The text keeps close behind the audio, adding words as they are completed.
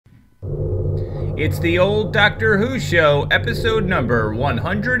It's the old Doctor Who show, episode number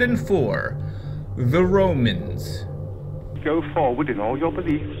 104, The Romans. Go forward in all your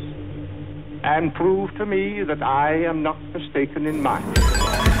beliefs and prove to me that I am not mistaken in mine.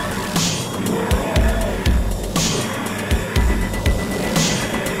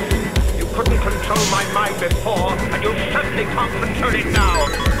 You couldn't control my mind before, and you certainly can't control it now.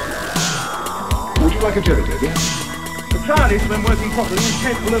 Would you like a jelly, baby? The TARDIS, when working properly, is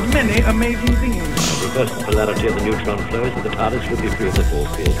capable of many amazing things. Reverse the polarity of the neutron flows, and the TARDIS will be free of the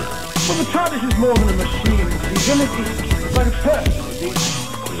force field. Well, the TARDIS is more than a machine, Stephen. It's like a person, you see.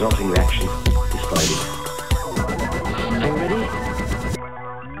 Resulting reaction, decided. Are you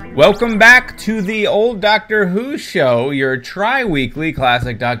ready? Welcome back to the old Doctor Who show, your tri-weekly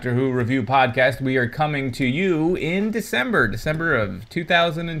classic Doctor Who review podcast. We are coming to you in December of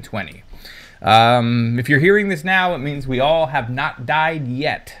 2020. If you're hearing this now, it means we all have not died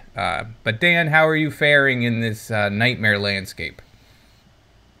yet. But Dan, how are you faring in this nightmare landscape?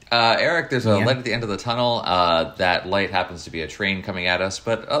 Eric, there's a light at the end of the tunnel. That light happens to be a train coming at us,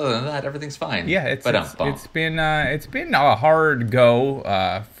 but other than that, everything's fine. Yeah, it's been a hard go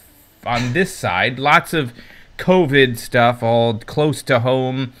on this side. Lots of COVID stuff, all close to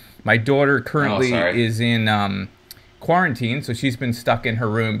home. My daughter currently is in quarantine, so she's been stuck in her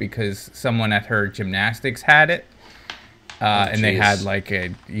room because someone at her gymnastics had it, and they had like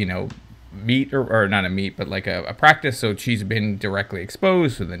a meet or not a meet, but like a practice. So she's been directly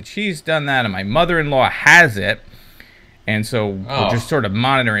exposed. So then she's done that, and my mother-in-law has it, and so we're just sort of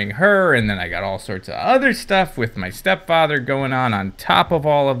monitoring her. And then I got all sorts of other stuff with my stepfather going on top of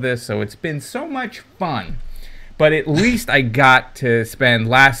all of this. So it's been so much fun. But at least I got to spend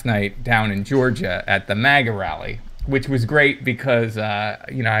last night down in Georgia at the MAGA rally, which was great because,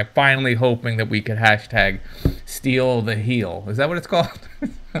 I'm finally hoping that we could hashtag steal the heel. Is that what it's called?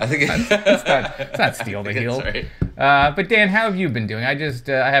 I think it's not steal the heel. Right. But Dan, how have you been doing? I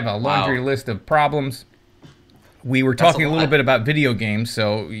have a laundry list of problems. We were talking a little bit about video games,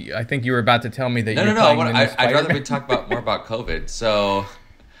 so I think you were about to tell me that you're playing the new Spider-Man. I'd rather we talk more about COVID. So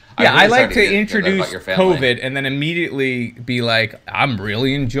I like to introduce COVID and then immediately be like, I'm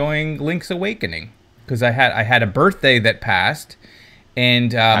really enjoying Link's Awakening. Because I had a birthday that passed,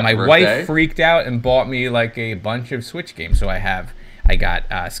 and my wife freaked out and bought me like a bunch of Switch games. So I got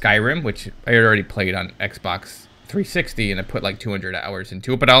Skyrim, which I had already played on Xbox 360, and I put like 200 hours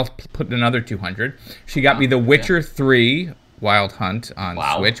into it, but I'll put another 200. She got me The Witcher 3 Wild Hunt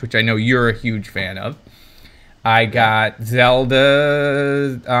on Switch, which I know you're a huge fan of. I got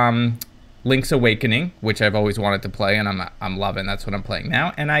Zelda Link's Awakening, which I've always wanted to play, and I'm loving. That's what I'm playing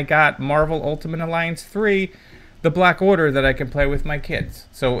now. And I got Marvel Ultimate Alliance 3, The Black Order, that I can play with my kids.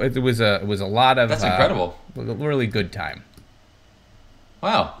 So it was a lot of that's incredible. A really good time.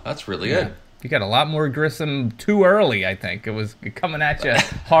 Wow, that's really good. You got a lot more Grissom too early, I think. It was coming at you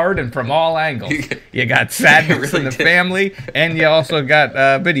hard and from all angles. You got sadness in the family, and you also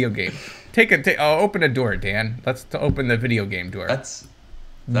got video game. Open a door, Dan. Let's open the video game door. That's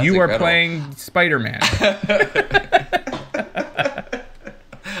you incredible. Are playing Spider-Man.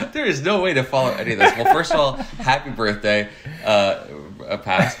 There is no way to follow any of this. Well, first of all, happy birthday,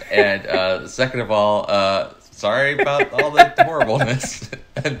 past, and second of all, sorry about all the horribleness,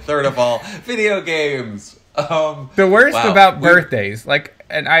 and third of all, video games. The worst about birthdays,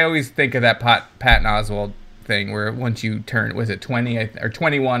 and I always think of that Patton Oswalt thing where once you turn, was it 20 or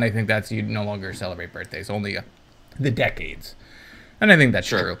 21? I think that's you no longer celebrate birthdays, only the decades. And I think that's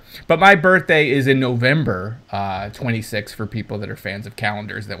true. But my birthday is in November 26th for people that are fans of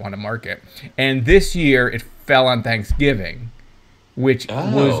calendars that want to mark it. And this year it fell on Thanksgiving, which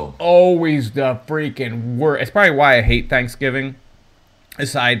was always the freaking worst. It's probably why I hate Thanksgiving,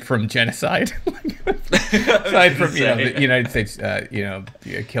 aside from genocide. Aside from the United States,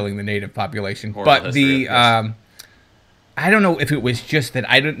 killing the native population. But I don't know if it was just that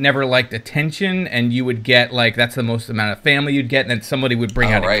I never liked attention, and you would get, that's the most amount of family you'd get, and then somebody would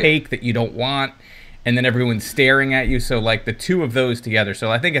bring out a cake that you don't want, and then everyone's staring at you. So, the two of those together. So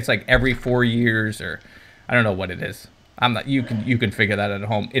I think it's every 4 years, or I don't know what it is. You can figure that out at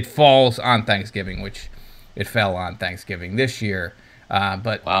home. It falls on Thanksgiving, which it fell on Thanksgiving this year.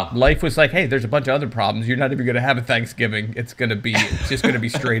 But life was hey, there's a bunch of other problems. You're not even going to have a Thanksgiving. It's just going to be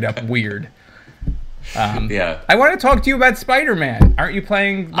straight up weird. I want to talk to you about Spider-Man. Aren't you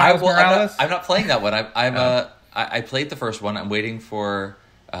playing Miles Morales? I'm not playing that one. I played the first one. I'm waiting for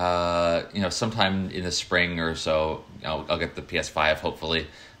sometime in the spring or so. I'll get the PS5 hopefully.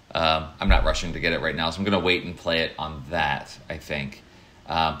 I'm not rushing to get it right now, so I'm going to wait and play it on that, I think.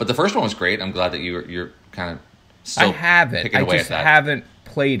 But the first one was great. I'm glad that you're kind of still I have it. I just haven't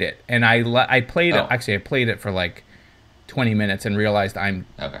played it, and I played it. Actually, I played it for like 20 minutes and realized I'm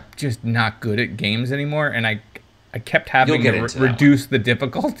just not good at games anymore, and I kept having to reduce the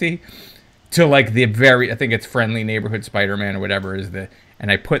difficulty to like the I think it's Friendly Neighborhood Spider-Man or whatever and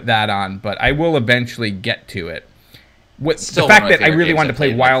I put that on, but I will eventually get to it. The fact that I really wanted to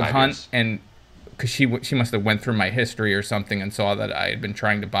play Wild Hunt, and because she must have went through my history or something and saw that I had been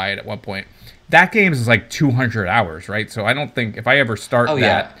trying to buy it at one point. That game is like 200 hours, right? So I don't think if I ever start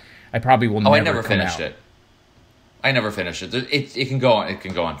that, I probably will never. I never finished it. I never finished it. It can go on. It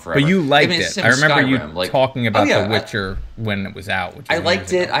can go on forever. But you liked it. I remember you talking about The Witcher when it was out. I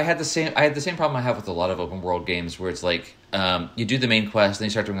liked it. I had the same problem I have with a lot of open world games, where it's like you do the main quest, then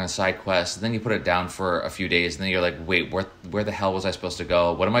you start doing a side quest, and then you put it down for a few days, and then you're like, wait, where the hell was I supposed to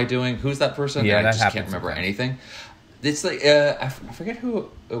go? What am I doing? Who's that person? Yeah, and I just can't remember anything. It's like I forget who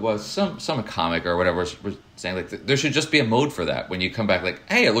it was. Some comic or whatever was saying like there should just be a mode for that. When you come back, like,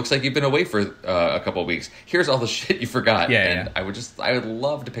 hey, it looks like you've been away for a couple of weeks. Here's all the shit you forgot. I would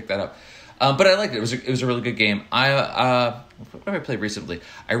love to pick that up. But I liked it. It was a really good game. What have I played recently?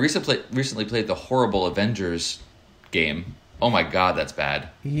 I recently played the horrible Avengers game. Oh my god, that's bad.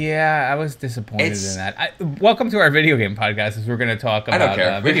 Yeah, I was disappointed in that. Welcome to our video game podcast, as we're going to talk about. I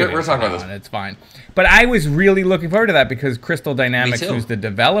don't care. We're talking about this. It's fine. But I was really looking forward to that because Crystal Dynamics, who's the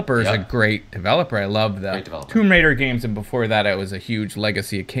developer, is a great developer. I love the Tomb Raider games, and before that, I was a huge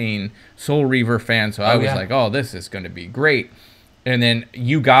Legacy of Kain Soul Reaver fan. So I was like, "Oh, this is going to be great." And then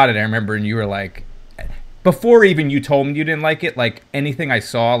you got it. I remember, and you were like, before even you told me you didn't like it, like anything I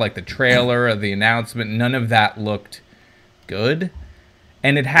saw, like the trailer or the announcement, none of that looked good.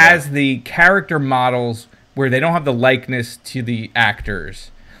 And it has the character models where they don't have the likeness to the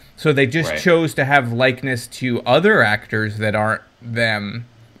actors, so they just chose to have likeness to other actors that aren't them,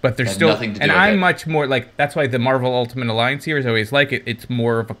 but they're still. And I'm much more like, that's why the Marvel Ultimate Alliance series, I always like it. It's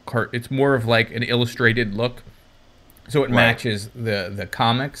more of like an illustrated look, so it matches the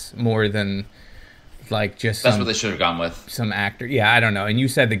comics more than like just that's what they should have gone with, some actor. I don't know. And you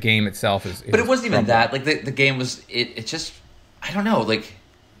said the game itself is but it wasn't even that. Like the game was it just, I don't know, like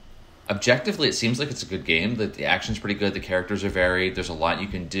objectively it seems like it's a good game. That the action's pretty good, the characters are varied, there's a lot you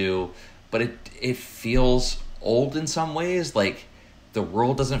can do, but it feels old in some ways. Like the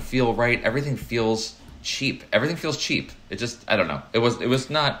world doesn't feel right, everything feels cheap. It just, I don't know. It was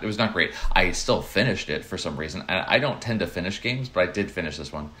not great. I still finished it for some reason. I don't tend to finish games, but I did finish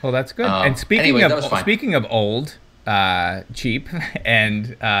this one. Well, that's good. And speaking of old, cheap,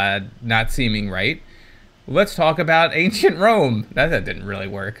 and not seeming right, let's talk about Ancient Rome. That didn't really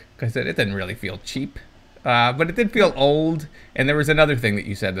work because it didn't really feel cheap, but it did feel old. And there was another thing that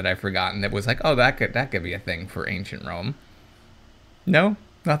you said that I've forgotten that was like, oh, that could be a thing for Ancient Rome. No,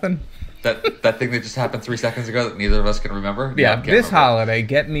 nothing. That thing that just happened 3 seconds ago that neither of us can remember. Yeah, this holiday,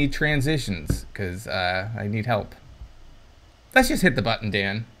 get me transitions because I need help. Let's just hit the button,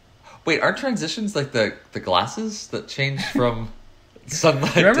 Dan. Wait, aren't transitions like the glasses that change from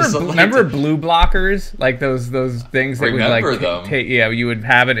sunlight to sunlight? Remember blue blockers? Like those things that would like you would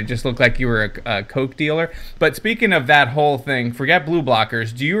have it. It just looked like you were a Coke dealer. But speaking of that whole thing, forget blue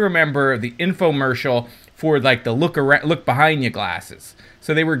blockers. Do you remember the infomercial for like the look behind you glasses?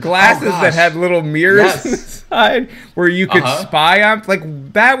 So they were glasses that had little mirrors on the side where you could spy on.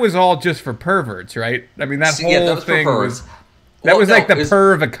 Like that was all just for perverts, right? I mean, that whole thing was. That was like the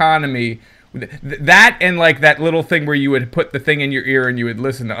perv economy. That and like that little thing where you would put the thing in your ear and you would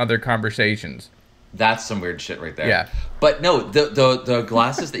listen to other conversations. That's some weird shit right there. Yeah. But no, the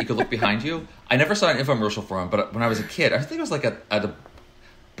glasses that you could look behind you, I never saw an infomercial for them, but when I was a kid, I think it was like at a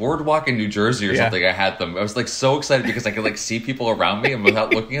boardwalk in New Jersey or something, I had them. I was like so excited because I could like see people around me and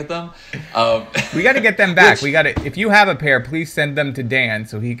without looking at them. We got to get them back. If you have a pair, please send them to Dan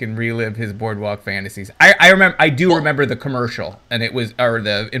so he can relive his boardwalk fantasies. I remember the commercial, and it was, or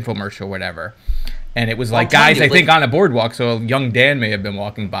the infomercial, whatever. And it was like guys, I think on a boardwalk. So young Dan may have been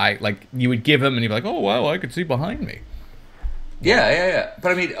walking by. Like you would give him, and he'd be like, "Oh wow, I could see behind me." Yeah.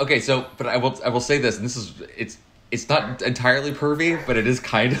 But I mean, okay, so but I will say this, and this is it's not entirely pervy, but it is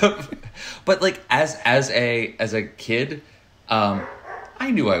kind of. But like as a kid, I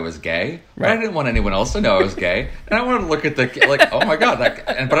knew I was gay, but I didn't want anyone else to know I was gay, and I wanted to look at the like, oh my god, but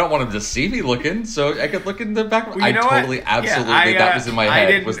I don't want him to see me looking, so I could look in the back. Well, absolutely, that was in my head. I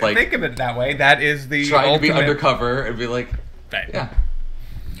didn't was like think of it that way. That is the trying ultimate... to be undercover and be like, yeah.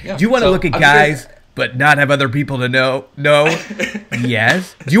 Do you want to look at guys? But not have other people to know? No.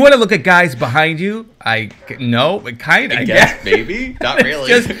 Yes. Do you want to look at guys behind you? No, but kind of. I guess. Maybe. Not really.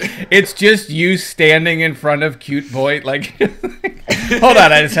 It's just you standing in front of cute boy. Like, Hold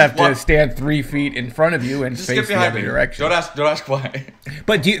on, I just have to stand 3 feet in front of you and Just face get the behind other me. direction. Don't ask why.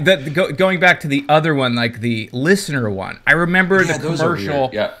 But going back to the other one, like the listener one, I remember the those are weird. commercial.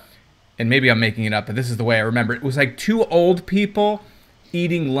 Yeah. And maybe I'm making it up, but this is the way I remember it. It was like 2 old people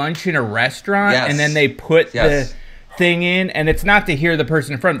eating lunch in a restaurant, and then they put the thing in, and it's not to hear the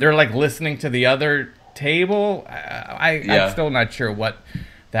person in front. They're like listening to the other table. I'm still not sure what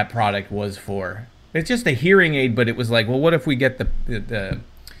that product was for. It's just a hearing aid, but it was like, well, what if we get the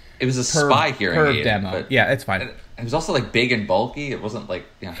it was a spy hearing aid demo? But yeah, it's fine. It was also like big and bulky. It wasn't like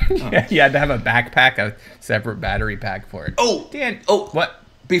You had to have a backpack, a separate battery pack for it. Oh, Dan. Oh, what?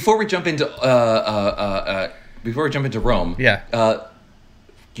 Before we jump into Rome,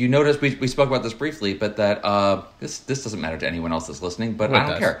 do you notice we spoke about this briefly, but that this doesn't matter to anyone else that's listening, but I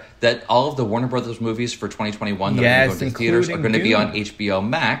don't care that all of the Warner Brothers movies for 2021 that are going to go into theaters are going to be on HBO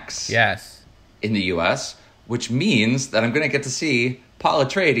Max. Yes. In the U.S., which means that I'm going to get to see Paul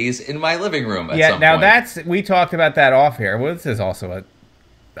Atreides in my living room at some point. We talked about that off here. Well, this is also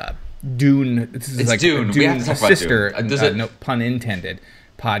a Dune. This is Dune. We have to talk about sister, Dune. No pun intended,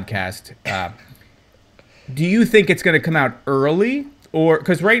 podcast. Do you think it's going to come out early? Or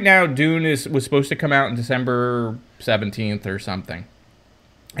because right now Dune was supposed to come out on December 17th or something.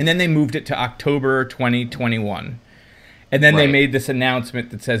 And then they moved it to October 2021. And then they made this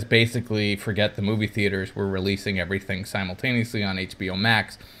announcement that says basically, forget the movie theaters. We're releasing everything simultaneously on HBO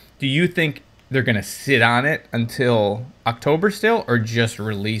Max. Do you think they're going to sit on it until October still, or just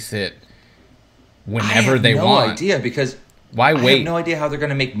release it whenever they want? I have no idea, because why wait? I have no idea how they're going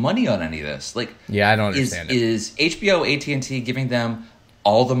to make money on any of this. Like, I don't understand Is HBO, AT&T giving them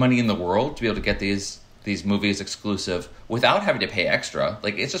all the money in the world to be able to get these movies exclusive without having to pay extra?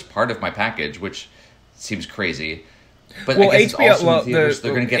 Like, it's just part of my package, which seems crazy. But HBO,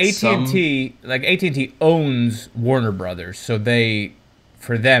 they're going to get AT&T, like AT&T owns Warner Brothers, so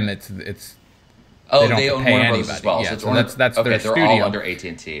for them it's. They own Warner Brothers as well. Yeah, so that's their they're studio. All under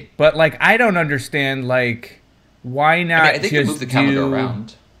AT&T. But like, I don't understand, like, why not? I think just move the calendar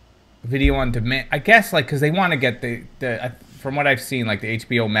around. Video on demand, I guess, like, because they want to get the from what I've seen, like the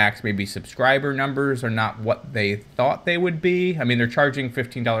HBO Max maybe subscriber numbers are not what they thought they would be. I mean, they're charging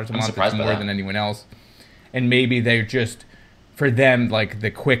 $15 a month. It's more than anyone else. And maybe they're just, for them, like, the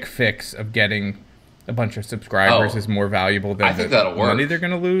quick fix of getting a bunch of subscribers is more valuable than the money they're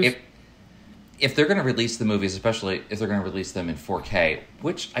going to lose. If they're going to release the movies, especially if they're going to release them in 4K,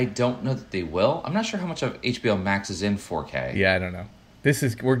 which I don't know that they will. I'm not sure how much of HBO Max is in 4K. Yeah, I don't know.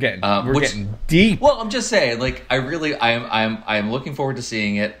 We're getting deep. Well, I'm just saying, like, I'm looking forward to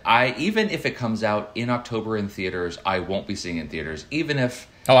seeing it. Even if it comes out in October in theaters, I won't be seeing it in theaters. Even if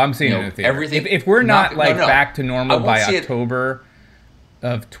I'm seeing it in theaters. Everything. If we're not back to normal by October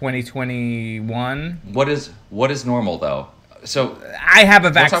of 2021, what is normal though? So I have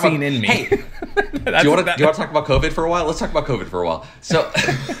a vaccine in me. Hey, do you want to talk about COVID for a while? Let's talk about COVID for a while. So,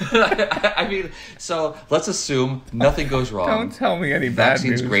 I mean, let's assume nothing goes wrong. Don't tell me any bad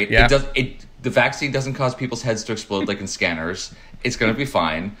Vaccine's news. great. Yeah. The vaccine doesn't cause people's heads to explode like in scanners. It's going to be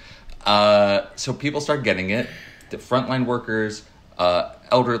fine. So people start getting it. The frontline workers,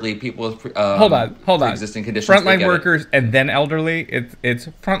 elderly people with hold on. Pre-existing conditions. Frontline workers and then elderly. It's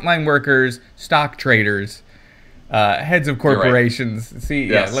frontline workers, stock traders. Heads of corporations. Right. See,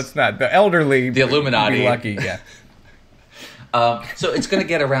 yes. Let's not. The elderly, the Illuminati, be lucky. Yeah. So it's going to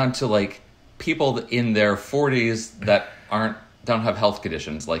get around to like people in their 40s that don't have health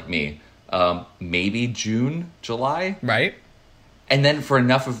conditions like me. Maybe June, July, right? And then for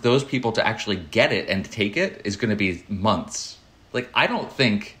enough of those people to actually get it and take it is going to be months. Like, I don't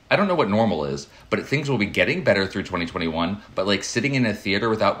know what normal is, but things will be getting better through 2021. But, like, sitting in a theater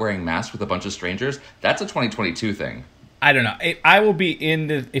without wearing masks with a bunch of strangers, that's a 2022 thing. I don't know. I will be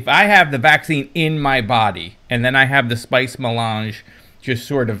if I have the vaccine in my body and then I have the spice melange just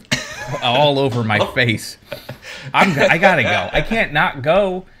sort of all over my face, I gotta go. I can't not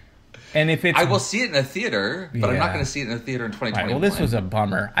go. And if it's, I will see it in a theater, but I'm not going to see it in a theater in 2021. Right, well, this was a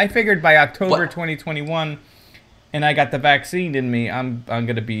bummer. I figured by October 2021... and I got the vaccine in me, I'm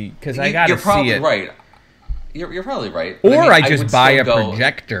going to be... because I got to see it. You're probably right. You're probably right. Or I just buy a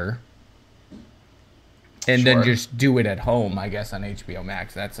projector and then just do it at home, I guess, on HBO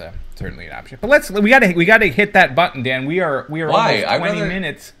Max. That's certainly an option. But we got to hit that button, Dan. We are almost 20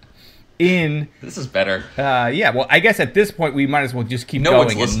 minutes in. This is better. Yeah, well, I guess at this point we might as well just keep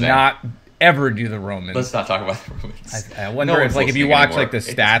going and not ever do the Romans. Let's not talk about the Romans. I wonder if you watch like the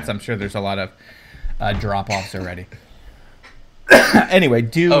stats, I'm sure there's a lot of drop-offs already. Anyway,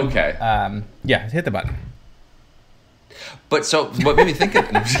 okay. Yeah, hit the button. But what made me think of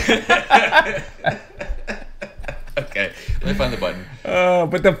Okay, let me find the button.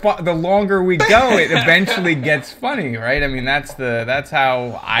 But the longer we go, it eventually gets funny, right? I mean, that's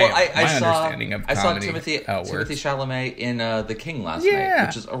how my understanding of comedy. I saw Timothy Chalamet in The King last night,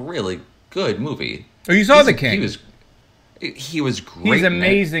 which is a really good movie. Oh, you saw The King? He was great. He's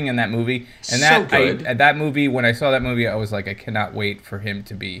amazing in that movie. And that movie, when I saw that movie, I was like, I cannot wait for him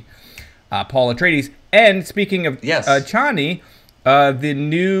to be Paul Atreides. And speaking of Chani,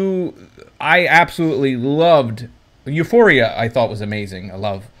 I absolutely loved Euphoria. I thought was amazing. I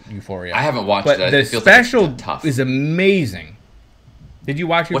love Euphoria. I haven't watched it. But the special is amazing. Did you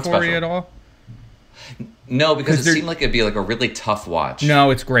watch Euphoria at all? No, because it seemed like it'd be like a really tough watch.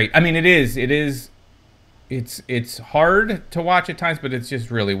 No, it's great. I mean, it is. It's hard to watch at times, but it's just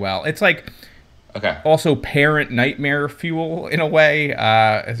really well. It's like also parent nightmare fuel in a way. You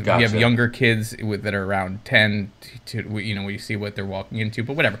have younger kids that are around 10 to when you see what they're walking into,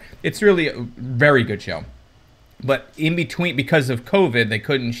 but whatever. It's really a very good show. But in between, because of COVID, they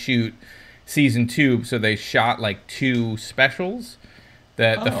couldn't shoot season 2, so they shot like 2 specials.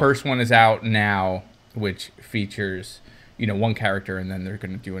 The first one is out now, which features one character, and then they're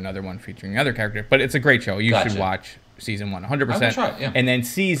going to do another one featuring another character. But it's a great show. You should watch season 1, 100%. Try it, yeah. And then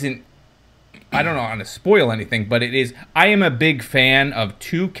I don't want to spoil anything, but I am a big fan of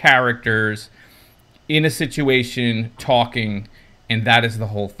 2 characters in a situation talking, and that is the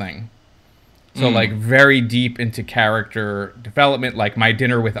whole thing. So like very deep into character development, like My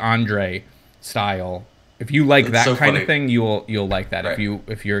Dinner with Andre style. If you like that kind of thing, you'll like that. Right.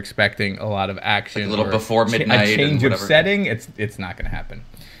 If you're expecting a lot of action, like a little before midnight, a change of setting, it's not going to happen.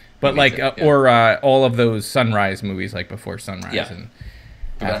 But or all of those sunrise movies, like Before Sunrise and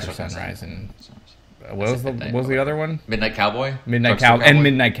After Sunrise, and what was the other one? Midnight Cowboy. Midnight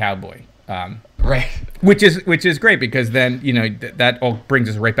Cowboy. Right. Which is great, because then that all brings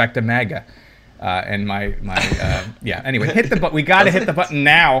us right back to MAGA. And my Anyway, hit the button. We got to hit the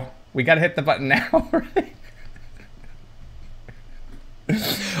button now. Right?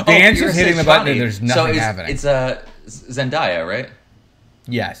 Dan's just hitting the button, and there's nothing happening. It's Zendaya, right?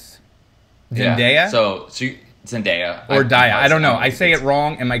 Yes. Zendaya? Yeah. So Zendaya. Or Daya. I don't know. I say it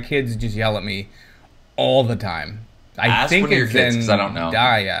wrong, and my kids just yell at me all the time. I think one of your it's kids, 'cause I don't know.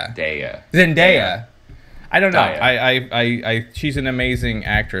 Zendaya. I don't know. I she's an amazing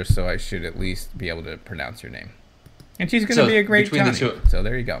actress, so I should at least be able to pronounce her name. And she's going to be a great Johnny. So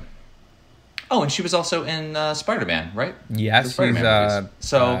there you go. Oh, and she was also in Spider-Man, right? Yes, she's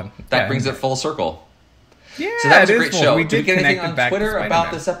that brings it full circle. Yeah, so that was a great show. Did we get anything on Twitter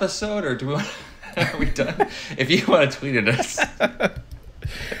about this episode, or are we done? If you want to tweet at us.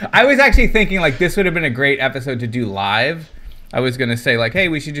 I was actually thinking this would have been a great episode to do live. I was going to say hey,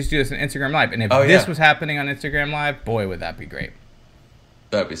 we should just do this on Instagram Live. And if this was happening on Instagram Live, boy, would that be great.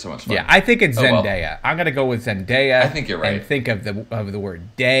 That'd be so much fun. Yeah, I think it's Zendaya. Well. I'm going to go with Zendaya. I think you're right. And think of the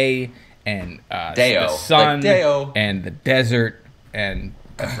word day and Deo. The sun Deo. And the desert and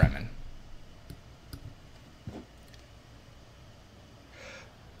the Fremen.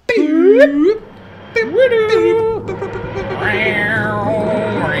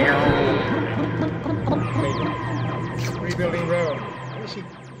 Rebuilding Rome. You see,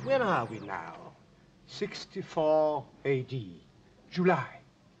 where are we now? 64 A.D. July.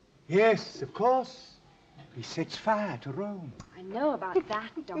 Yes, of course. He sets fire to Rome. I know about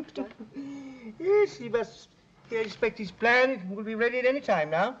that, Doctor. Yes, he must expect his plan. It will be ready at any time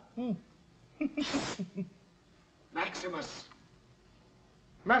now. Maximus.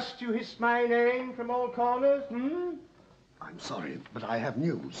 Must you hiss my name from all corners? I'm sorry, but I have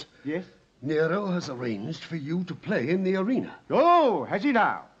news. Yes? Nero has arranged for you to play in the arena. Oh, has he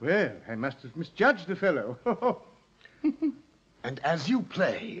now? Well, I must have misjudged the fellow. And as you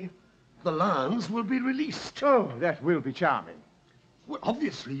play, the lions will be released. Oh, that will be charming. Well,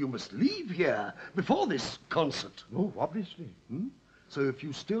 obviously you must leave here before this concert. Oh, obviously. So if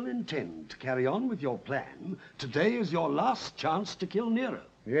you still intend to carry on with your plan, today is your last chance to kill Nero.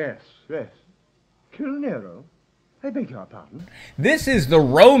 Yes. Kill Nero? I beg your pardon? This is The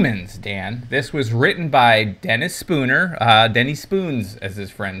Romans, Dan. This was written by Dennis Spooner, Denny Spoons, as his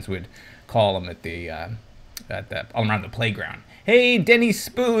friends would call him around the playground. Hey, Denny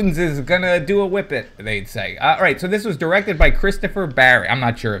Spoons is gonna do a whippet, they'd say. All right, so this was directed by Christopher Barry. I'm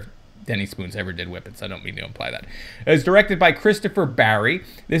not sure if Denny Spoons ever did whippets. I don't mean to imply that. It was directed by Christopher Barry.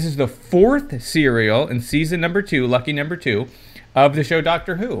 This is the 4th serial in season number 2, lucky number 2, of the show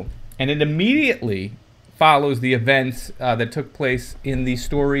Doctor Who. And it immediately follows the events that took place in the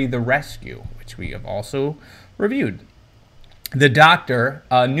story The Rescue, which we have also reviewed. The Doctor,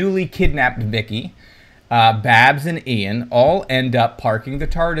 newly kidnapped Vicky, Babs and Ian all end up parking the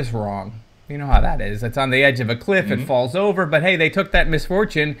TARDIS wrong. You know how that is. It's on the edge of a cliff. It falls over. But hey, they took that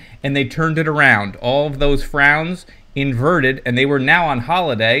misfortune and they turned it around. All of those frowns inverted, and they were now on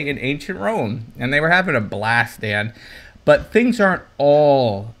holiday in ancient Rome. And they were having a blast, Dan. But things aren't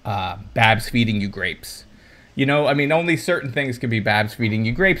all Babs feeding you grapes. You know, I mean, only certain things can be Babs feeding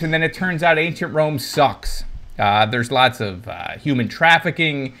you grapes. And then it turns out ancient Rome sucks. There's lots of human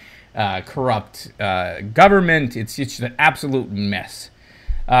trafficking, corrupt government. It's just an absolute mess.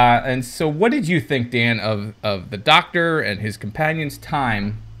 And so what did you think, Dan, of the Doctor and his companion's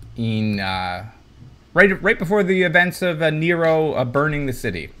time in right before the events of Nero burning the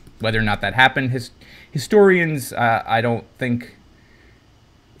city? Whether or not that happened, historians, I don't think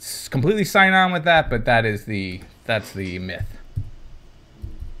completely sign on with that, but that's the myth.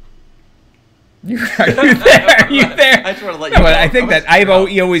 Are you there? Are you there? I just want to let you know. I think that I've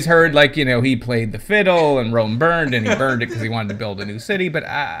always heard, like, you know, he played the fiddle and Rome burned, and he burned it because he wanted to build a new city. But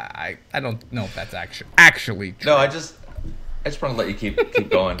I don't know if that's actually true. No, I just want to let you keep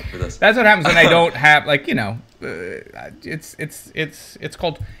going for this. That's what happens when I don't have, like, you know, it's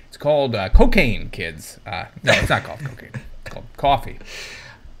called cocaine, kids. No, it's not called cocaine. It's called coffee.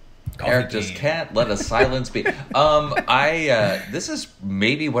 Eric just can't let a silence be. This is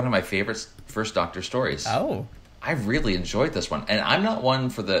maybe one of my favorite First Doctor stories. Oh, I really enjoyed this one, and I'm not one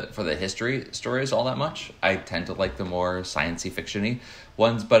for the history stories all that much. I tend to like the more science-y fiction-y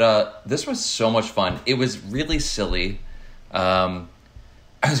ones, but this was so much fun. It was really silly. I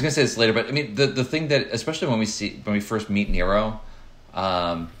was gonna say this later, but I mean the thing that, especially when we first meet Nero,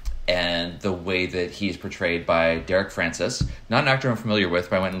 and the way that he's portrayed by Derek Francis, not an actor I'm familiar with,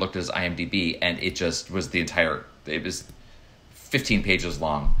 but I went and looked at his IMDb, and it just was it was 15 pages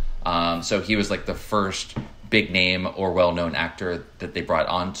long. So he was like the first big name or well-known actor that they brought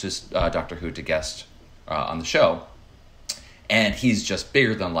on to Doctor Who to guest on the show. And he's just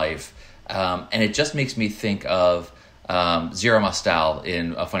bigger than life. And it just makes me think of Zero Mostel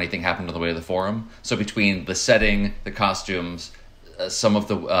in A Funny Thing Happened on the Way to the Forum. So between the setting, the costumes, some of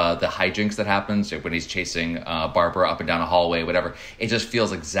the hijinks that happens when he's chasing Barbara up and down a hallway, whatever, it just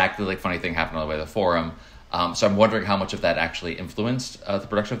feels exactly like Funny Thing Happened on the Way to the Forum. So I'm wondering how much of that actually influenced the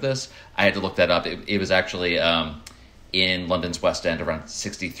production of this. I had to look that up. It was actually in London's West End around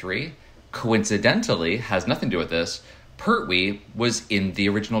 1963. Coincidentally, has nothing to do with this, Pertwee was in the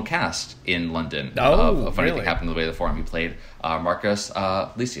original cast in London. Oh, A Funny Thing Happened on the Way to the Forum. He played Marcus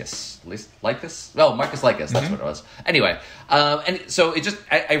Lycius. Lycus? No, Marcus Lycus. That's what it was. Anyway, and so it just,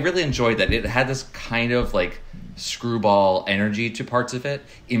 I really enjoyed that. It had this kind of like screwball energy to parts of it,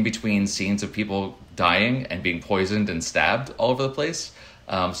 in between scenes of people dying and being poisoned and stabbed all over the place.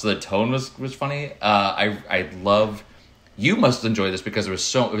 So the tone was funny. I love. You must enjoy this because it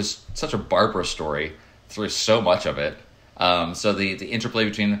was such a Barbara story through so much of it. So the interplay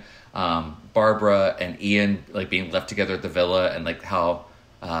between Barbara and Ian, like being left together at the villa, and like how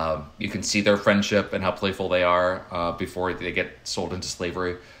you can see their friendship and how playful they are before they get sold into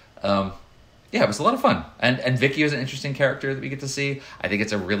slavery. Yeah, it was a lot of fun. And Vicky was an interesting character that we get to see. I think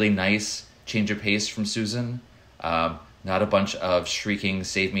it's a really nice change of pace from Susan. Not a bunch of shrieking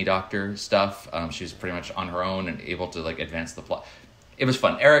 "Save me, Doctor" stuff. She's pretty much on her own and able to like advance the plot. It was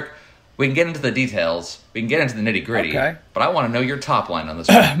fun. Eric, we can get into the details. We can get into the nitty gritty. Okay. But I want to know your top line on this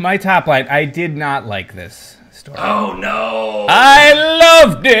one. My top line. I did not like this story. Oh no! I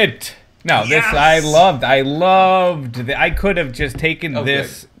loved it. No, Yes! this I loved. I could have just taken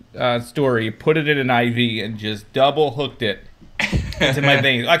this story, put it in an IV, and just double hooked it into my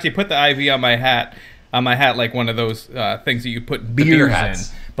veins. Actually, put the IV on my hat. Like one of those things that you put beer hats.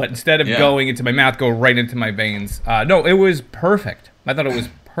 in. But instead of going into my mouth, go right into my veins. No, it was perfect. I thought it was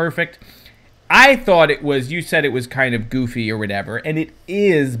perfect. I thought it was, you said it was kind of goofy or whatever, and it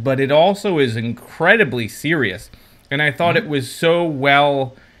is, but it also is incredibly serious. And I thought it was so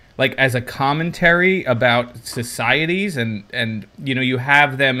well, like, as a commentary about societies, and you know, you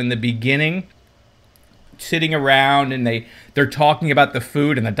have them in the beginning sitting around, and they're talking about the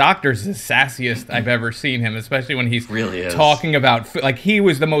food, and the Doctor's the sassiest I've ever seen him, especially when he's really talking about food. Like, he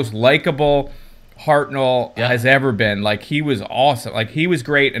was the most likable Hartnell has ever been. Like, he was awesome. Like, he was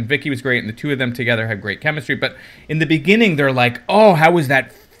great, and Vicky was great, and the two of them together had great chemistry. But in the beginning, they're like, oh, how was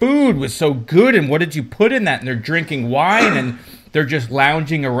that food was so good, and what did you put in that? And they're drinking wine, and they're just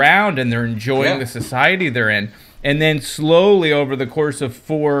lounging around, and they're enjoying the society they're in. And then slowly, over the course of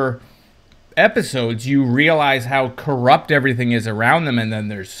 4 episodes, you realize how corrupt everything is around them, and then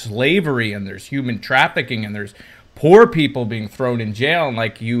there's slavery, and there's human trafficking, and there's poor people being thrown in jail, and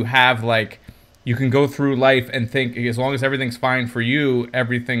like you have like you can go through life and think as long as everything's fine for you,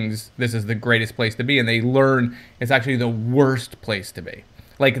 this is the greatest place to be, and they learn it's actually the worst place to be.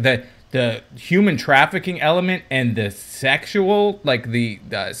 Like the human trafficking element and the sexual, like the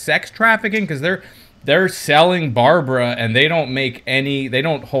sex trafficking, because they're selling Barbara and they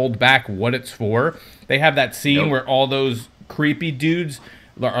don't hold back what it's for. They have that scene where all those creepy dudes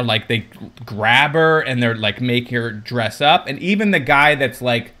are like, they grab her and they're like make her dress up, and even the guy that's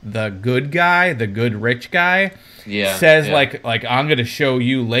like the good guy, the good rich guy, says like I'm gonna show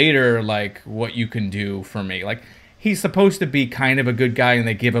you later like what you can do for me. Like, he's supposed to be kind of a good guy, and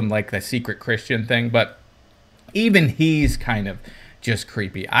they give him like the secret Christian thing, but even he's kind of just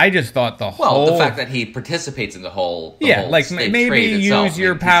creepy. I just thought the fact that he participates in the whole like maybe use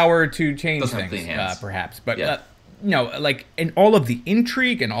your power to change things, perhaps. But like, and all of the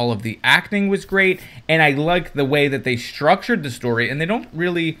intrigue and all of the acting was great, and I like the way that they structured the story, and they don't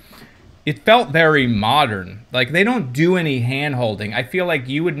really. It felt very modern. Like, they don't do any hand holding. I feel like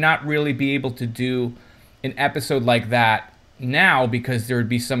you would not really be able to do an episode like that now, because there would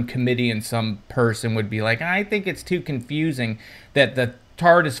be some committee and some person would be like, I think it's too confusing that the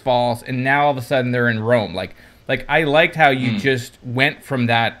TARDIS falls and now all of a sudden they're in Rome. Like I liked how you just went from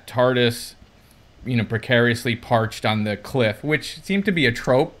that TARDIS, precariously parched on the cliff, which seemed to be a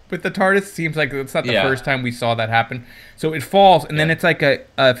trope with the TARDIS. Seems like it's not the first time we saw that happen. So it falls, and then it's like a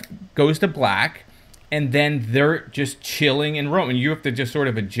goes to black, and then they're just chilling in Rome, and you have to just sort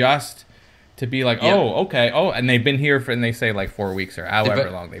of adjust to be like, and they've been here and they say like 4 weeks or however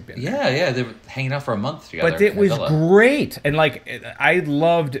long they've been there. Yeah, they were hanging out for a month together. But it was great, and like I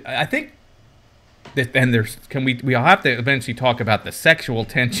loved. I think that, and we'll have to eventually talk about the sexual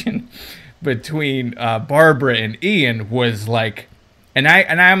tension between Barbara and Ian was like, and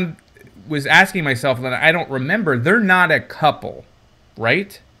I was asking myself, and I don't remember. They're not a couple,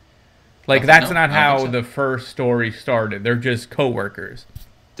 right? Like, that's not how the first story started. They're just coworkers.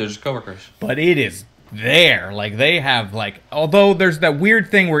 They're just coworkers. But it is there. Like, they have, like, although there's that weird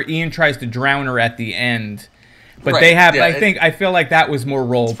thing where Ian tries to drown her at the end, but they have, I feel like that was more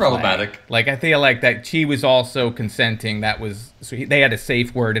role play. Problematic. Like, I feel like that she was also consenting. That was, so they had a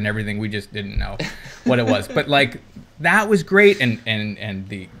safe word and everything. We just didn't know what it was. But, like, that was great. And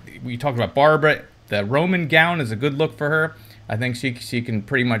we talked about Barbara. The Roman gown is a good look for her. I think she can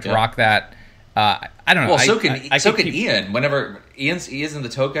pretty much rock that. I don't know. Well, so can Ian. Whenever Ian's in the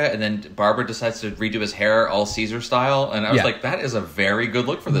toga, and then Barbara decides to redo his hair all Caesar style, and I was like, that is a very good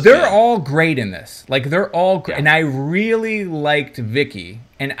look for this. They're all great in this. Like, they're all great, and I really liked Vicky.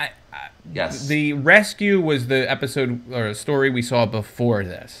 And yes, the rescue was the episode or story we saw before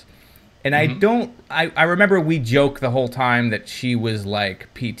this. And I remember we joked the whole time that she was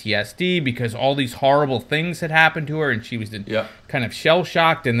like PTSD because all these horrible things had happened to her, and she was kind of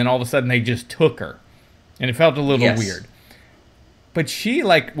shell-shocked, and then all of a sudden they just took her. And it felt a little weird. But she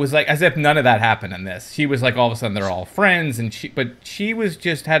was like, as if none of that happened in this. She was like, all of a sudden they're all friends, but she was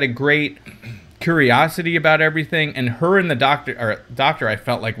just had a great curiosity about everything, and her and the doctor I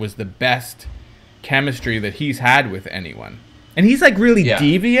felt like was the best chemistry that he's had with anyone. And he's like really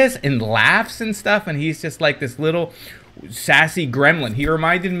devious and laughs and stuff, and he's just like this little sassy gremlin. He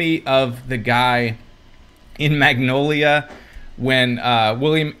reminded me of the guy in Magnolia when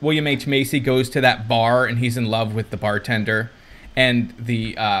William H. Macy goes to that bar and he's in love with the bartender, and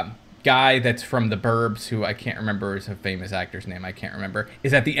the guy that's from The Burbs, who I can't remember is a famous actor's name, I can't remember,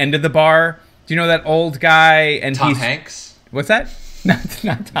 is at the end of the bar. Do you know that old guy? And Tom Hanks? What's that?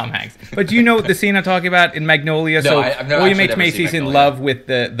 Not Tom Hanks. But do you know the scene I'm talking about in Magnolia? No, I've William H. Macy's in love with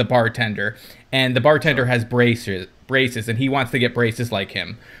the bartender, and the bartender has braces, and he wants to get braces like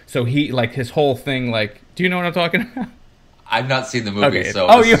him. So he, like, his whole thing, like, do you know what I'm talking about? I've not seen the movie, okay. So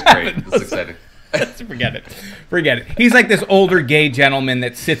this is great. Haven't. This is exciting. Forget it. He's like this older gay gentleman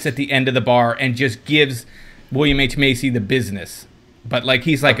that sits at the end of the bar and just gives William H. Macy the business. But, like,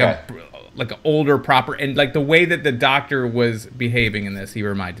 he's like an older proper, and like the way that the doctor was behaving in this, he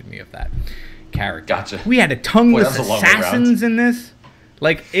reminded me of that character. Gotcha. We had a tongueless assassins in this.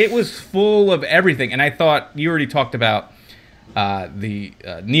 Like, it was full of everything, and I thought you already talked about the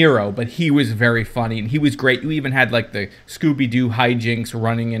Nero, but he was very funny and he was great. You even had like the Scooby-Doo hijinks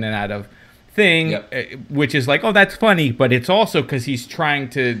running in and out of thing, which is like, oh, that's funny, but it's also because he's trying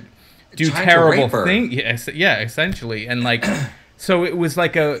to do terrible things. Yeah, essentially, and like, so it was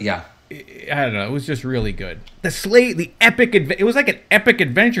like I don't know. It was just really good. It was like an epic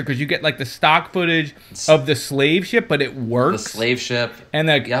adventure because you get like the stock footage of the slave ship, but it works. The slave ship, and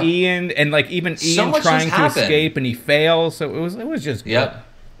like Ian, and like even Ian trying to escape, and he fails. So it was just good. Yep.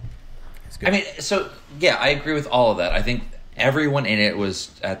 Good. I mean, I agree with all of that. I think everyone in it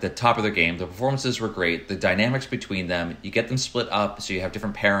was at the top of their game. The performances were great. The dynamics between them, you get them split up, so you have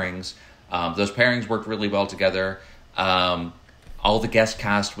different pairings. Those pairings worked really well together. all the guest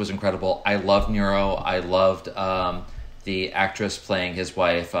cast was incredible. I loved Nero. I loved the actress playing his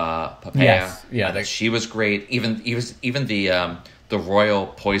wife, Papaya. Yes. Yeah, she was great. Even the royal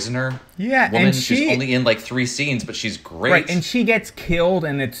poisoner. Yeah, woman. and she's only in like 3 scenes, but she's great. Right, and she gets killed,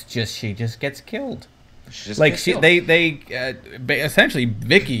 and she just gets killed. Killed. They essentially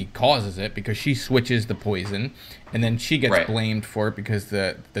Vicky causes it because she switches the poison, and then she gets blamed for it because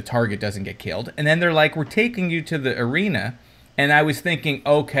the target doesn't get killed. And then they're like, "We're taking you to the arena," and I was thinking,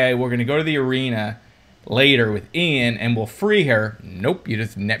 okay, we're gonna go to the arena later with Ian, and we'll free her. Nope,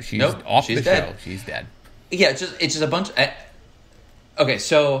 she's off the dead. show. She's dead. Yeah, it's just a bunch. Okay,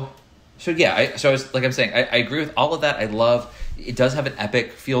 so yeah, I was like I'm saying, I agree with all of that. I love it. Does have an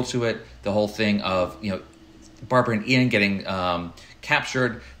epic feel to it. The whole thing of Barbara and Ian getting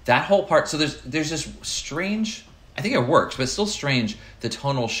captured. That whole part. So there's this strange. I think it works, but it's still strange. The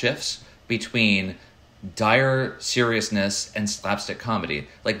tonal shifts between dire seriousness and slapstick comedy.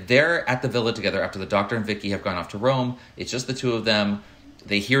 Like they're at the villa together after the Doctor and Vicky have gone off to Rome. It's just the two of them.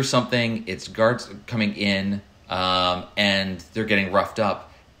 They hear something. It's guards coming in. And they're getting roughed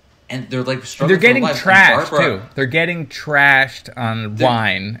up, and they're like struggling. They're getting for their trashed Barbara, too. They're getting trashed on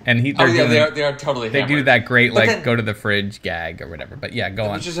wine, and they are totally. They do hammered. that great, But like then, go to the fridge gag or whatever. But yeah, go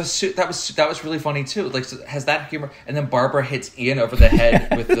on. Which is that was really funny too. Like so has that humor, and then Barbara hits Ian over the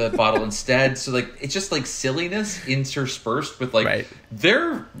head with the bottle instead. So like it's just like silliness interspersed with like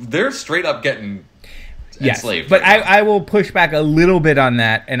they're straight up getting enslaved. But I will push back a little bit on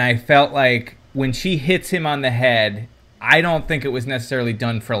that, and I felt like when she hits him on the head, I don't think it was necessarily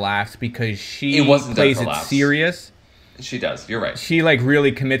done for laughs because she plays it serious. She does. You're right. She like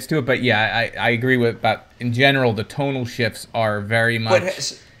really commits to it. But yeah, I agree with about in general the tonal shifts are very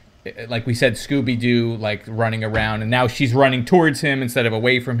much like we said, Scooby-Doo like running around, and now she's running towards him instead of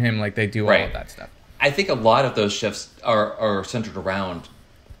away from him. Like they do all of that stuff. I think a lot of those shifts are centered around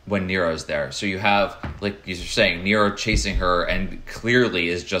when Nero's there. So you have, like you're saying, Nero chasing her and clearly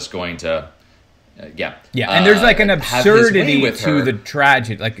is just going to. And there's like an absurdity to the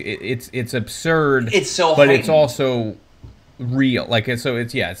tragedy. Like it's absurd. It's so, but heightened. It's also real. Like it's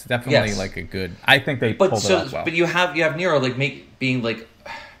definitely like a good. I think they pulled it off well. But you have Nero like being like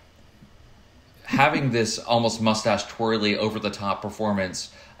having this almost mustache twirly over the top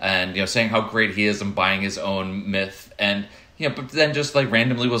performance, and saying how great he is and buying his own myth, and but then just like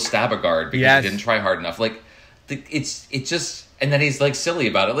randomly will stab a guard because he didn't try hard enough. Like it's just. And then he's like silly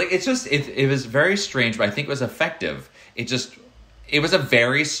about it. Like it's just it was very strange, but I think it was effective. It was a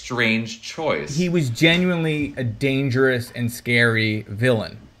very strange choice. He was genuinely a dangerous and scary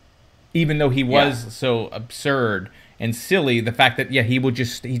villain, even though he was so absurd and silly. The fact that he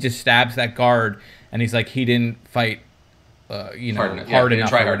just stabs that guard, and he's like he didn't fight, hard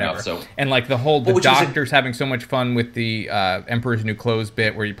enough or whatever. And like the doctor's having so much fun with the Emperor's New Clothes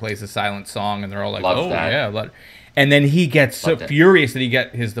bit where he plays a silent song, and they're all like, and then he gets so furious that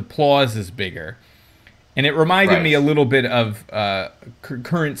his applause is bigger. And it reminded me a little bit of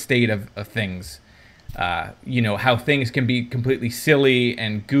current state of things. How things can be completely silly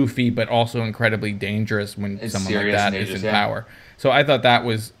and goofy, but also incredibly dangerous when someone like that is in power. So I thought that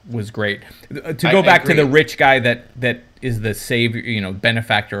was great. To go back to the rich guy that is the savior,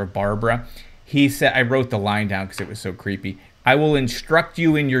 benefactor of Barbara, he said, I wrote the line down because it was so creepy. I will instruct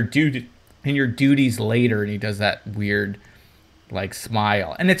you in your duties later, and he does that weird like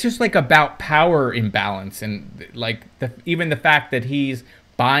smile, and it's just like about power imbalance, and like even the fact that he's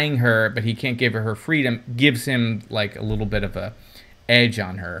buying her but he can't give her freedom gives him like a little bit of a edge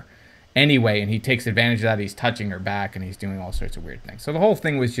on her anyway, and he takes advantage of that. He's touching her back and he's doing all sorts of weird things. So the whole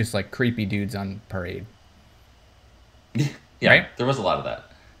thing was just like creepy dudes on parade. Right? There was a lot of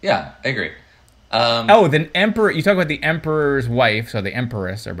that. I agree. The emperor, you talk about the emperor's wife, so the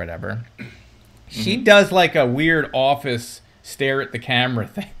empress or whatever. She does like a weird office stare at the camera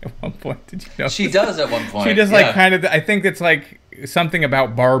thing at one point. Did you know? She does at one point. She does like kind of, I think it's like something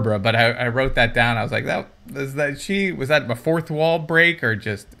about Barbara, but I wrote that down. I was like, was that a fourth wall break or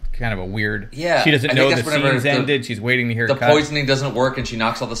just kind of a weird, she doesn't know the scene's ended. She's waiting to hear the poisoning doesn't work, and she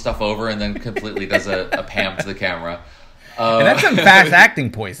knocks all the stuff over and then completely does a Pam to the camera. And that's some fast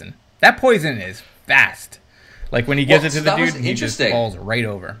acting poison. That poison is fast. Like when he gives it to the dude, he just falls right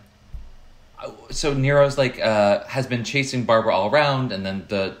over. So Nero's like has been chasing Barbara all around, and then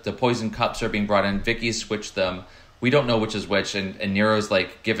the poison cups are being brought in. Vicky's switched them. We don't know which is which, and Nero's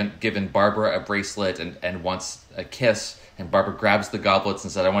like given Barbara a bracelet and wants a kiss, and Barbara grabs the goblets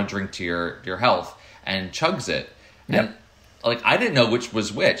and said, "I want to drink to your health," and chugs it. Yep. And like I didn't know which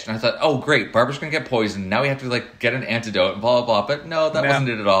was which, and I thought, "Oh great, Barbara's gonna get poisoned. Now we have to like get an antidote and blah blah blah." But no, that wasn't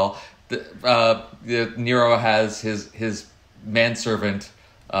it at all. Nero has his manservant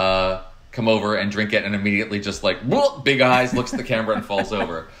come over and drink it, and immediately just like whoop, big eyes, looks at the camera and falls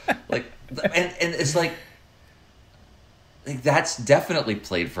over. Like, and it's like that's definitely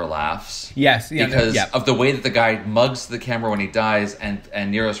played for laughs. Yes, because of the way that the guy mugs the camera when he dies, and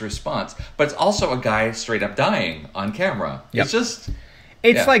Nero's response. But it's also a guy straight up dying on camera. Yep. It's just.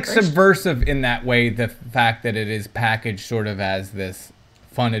 It's like subversive in that way, the fact that it is packaged sort of as this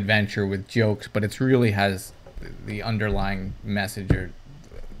fun adventure with jokes, but it really has the underlying message or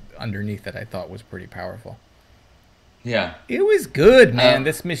underneath it I thought was pretty powerful. Yeah. It was good, man.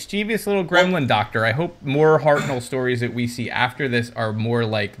 This mischievous little gremlin doctor. I hope more Hartnell stories that we see after this are more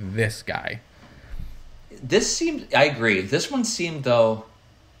like this guy. I agree. This one seemed, though,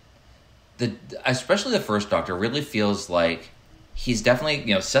 especially the first Doctor, really feels like he's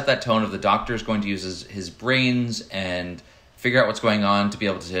definitely, set that tone of the Doctor is going to use his brains and figure out what's going on to be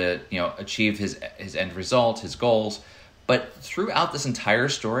able to, achieve his end result, his goals. But throughout this entire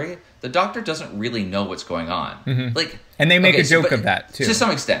story, the Doctor doesn't really know what's going on. Mm-hmm. And they make a joke of that too, to some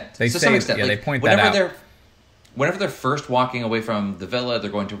extent. They point that out. Whenever they're first walking away from the villa,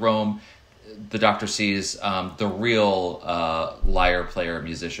 they're going to Rome. The Doctor sees the real lyre player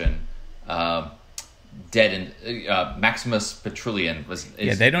musician. Dead, and Maximus Petrulian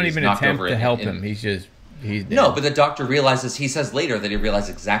they don't even attempt to help him. He's dead. No, but the Doctor realizes. He says later that he realized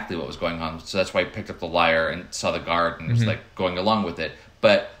exactly what was going on, so that's why he picked up the lyre and saw the guard and was like going along with it.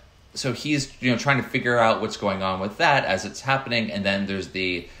 But so he's trying to figure out what's going on with that as it's happening, and then there's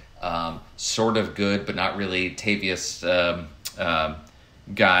the sort of good but not really Tavius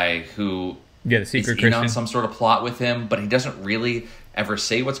guy who the secret is Christian in on some sort of plot with him, but he doesn't really ever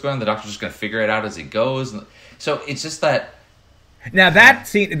say what's going on. The Doctor's just going to figure it out as he goes. So it's just that. Now that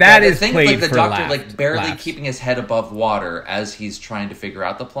scene, that is thing, played like the for Doctor, laughs. Barely keeping his head above water as he's trying to figure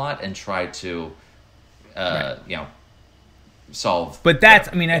out the plot and try to, solve. But that's,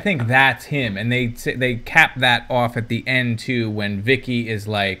 I think that's him, and they cap that off at the end too when Vicky is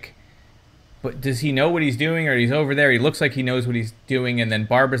like, but does he know what he's doing, or he's over there? He looks like he knows what he's doing, and then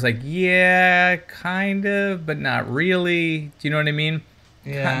Barbara's like, yeah, kind of, but not really. Do you know what I mean?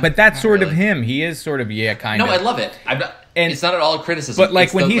 Yeah. But that's sort of him. He is sort of kind of. No, I love it. It's not at all a criticism. But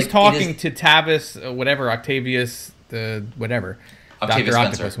like when he's talking to Tavis, Octavius, Dr.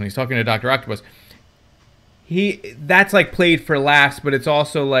 Octopus, when he's talking to Dr. Octopus, that's like played for laughs, but it's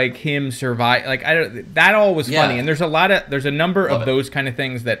also like him survive. Like that all was funny, and there's a number of those kind of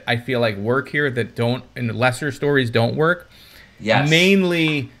things that I feel like work here that don't in lesser stories don't work. Yes,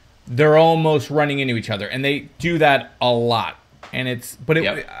 mainly they're almost running into each other, and they do that a lot. And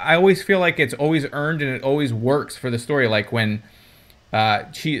I always feel like it's always earned and it always works for the story. Like when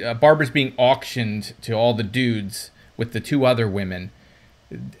Barbara's being auctioned to all the dudes with the two other women.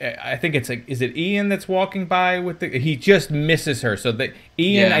 I think it's like, is it Ian that's walking by he just misses her. So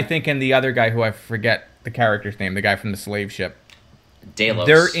Ian, I think, and the other guy who I forget the character's name, the guy from the slave ship. Delos.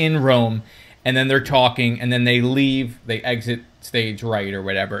 They're in Rome, and then they're talking, and then they leave, they exit stage right or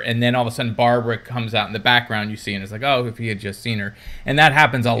whatever, and then all of a sudden Barbara comes out in the background, you see, and it's like, oh, if he had just seen her. And that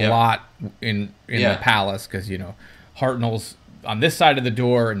happens a lot in the palace, because Hartnell's on this side of the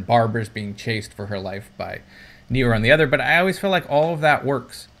door and Barbara's being chased for her life by Nero on the other. But I always feel like all of that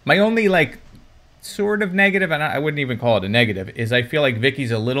works. My only sort of negative, and I wouldn't even call it a negative, is I feel like Vicky's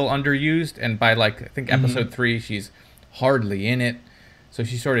a little underused, and by I think episode 3 she's hardly in it, so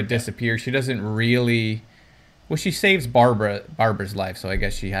she sort of disappears. She doesn't really. Well, she saves Barbara's life, so I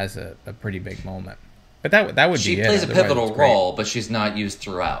guess she has a pretty big moment. But that would be it. She plays a pivotal role, but she's not used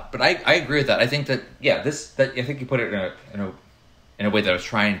throughout. But I agree with that. I think that I think you put it in a way that I was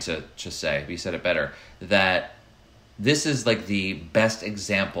trying to say. But you said it better. That this is like the best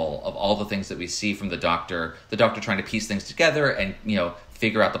example of all the things that we see from the Doctor. The Doctor trying to piece things together and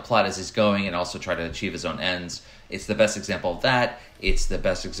figure out the plot as he's going, and also try to achieve his own ends. It's the best example of that. It's the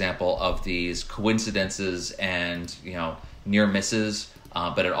best example of these coincidences and near misses,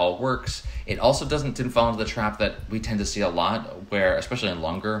 but it all works. It also didn't fall into the trap that we tend to see a lot, where especially in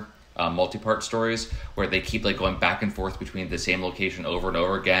longer multi-part stories, where they keep going back and forth between the same location over and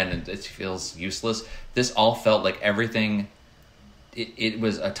over again, and it feels useless. This all felt like everything. It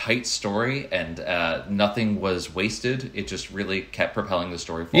was a tight story, and nothing was wasted. It just really kept propelling the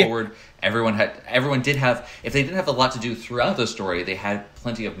story forward. Yeah. Everyone did have, if they didn't have a lot to do throughout the story, they had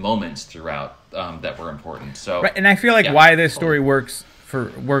plenty of moments throughout that were important. So, right, and I feel like why this story worked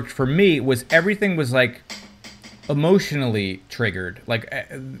for me was everything was emotionally triggered.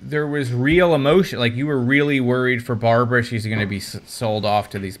 There was real emotion. You were really worried for Barbara. She's going to be sold off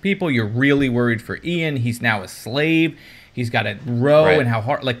to these people. You're really worried for Ian. He's now a slave. He's got to row, and how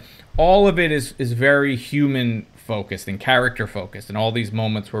hard. All of it is very human focused and character focused, and all these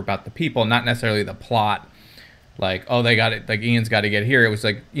moments were about the people, not necessarily the plot. Like, oh, they got it. Like, Ian's got to get here. It was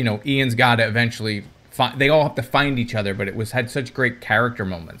like, Ian's got to eventually. They all have to find each other, but it had such great character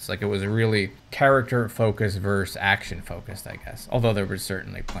moments. Like, it was really character focused versus action focused, I guess. Although there was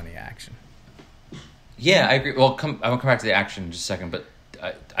certainly plenty of action. Yeah, I agree. Well, I will come back to the action in just a second, but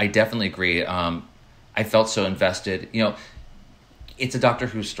I definitely agree. I felt so invested. It's a Doctor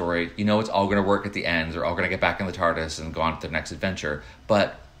Who story. It's all going to work at the end. They're all going to get back in the TARDIS and go on to their next adventure.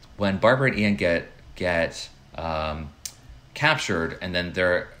 But when Barbara and Ian get captured, and then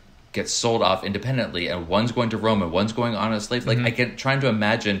they're get sold off independently, and one's going to Rome and one's going on as slaves. Like, I get trying to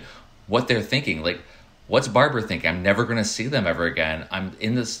imagine what they're thinking. Like, what's Barbara thinking? I'm never going to see them ever again. I'm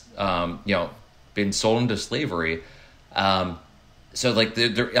in this, been sold into slavery. So like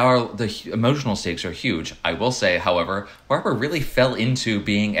the emotional stakes are huge. I will say, however, Barbara really fell into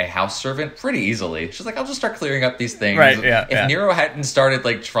being a house servant pretty easily. She's like, I'll just start clearing up these things. Right. Yeah. If Nero hadn't started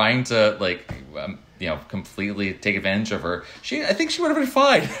like trying to completely take advantage of her, I think she would have been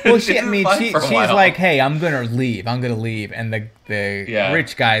fine. Well, she's like, hey, I'm gonna leave, and the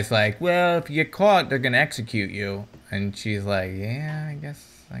rich guy's like, well, if you get caught, they're gonna execute you, and she's like, yeah, I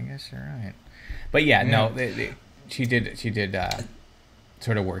guess you're right. But no, she did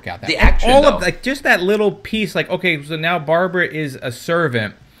sort of work out that the action, all of like just that little piece. Like, okay, so now Barbara is a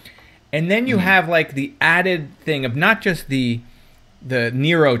servant, and then you have like the added thing of not just the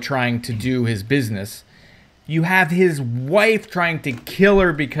Nero trying to do his business. You have his wife trying to kill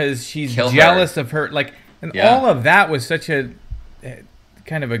her because she's jealous of her. Like, and all of that was such a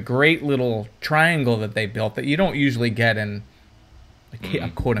kind of a great little triangle that they built that you don't usually get in a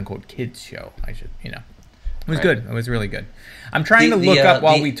quote unquote kids show. It was good. It was really good. I'm trying to look up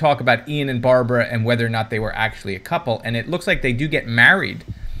while we talk about Ian and Barbara and whether or not they were actually a couple, and it looks like they do get married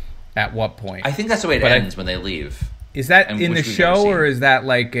at what point. I think that's the way it ends when they leave. Is that in the show, or is that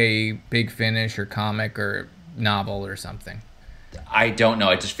like a Big Finish or comic or novel or something? I don't know.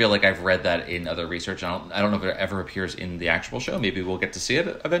 I just feel like I've read that in other research. I don't know if it ever appears in the actual show. Maybe we'll get to see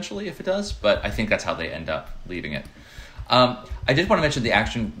it eventually if it does, but I think that's how they end up leaving it. I did want to mention the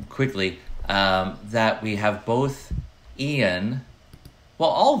action quickly, that we have both Ian, well,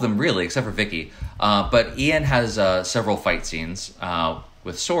 all of them really, except for Vicky, but Ian has several fight scenes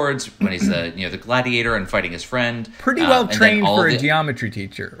with swords when he's the gladiator and fighting his friend. Pretty well trained for a geometry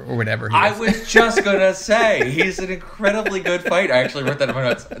teacher or whatever he is. I was just going to say, he's an incredibly good fighter. I actually wrote that in my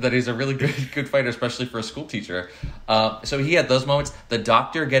notes, that he's a really good fighter, especially for a school teacher. So he had those moments. The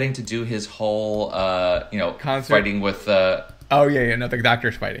Doctor getting to do his whole, concert fighting with... the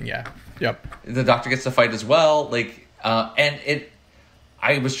Doctor's fighting, yeah. Yep. The Doctor gets to fight as well.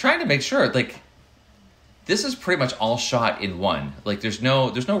 I was trying to make sure, this is pretty much all shot in one. Like, there's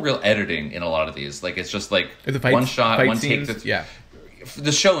no real editing in a lot of these. Like, it's just like one shot, one take.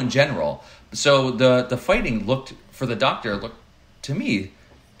 The show in general. So the fighting for the Doctor looked to me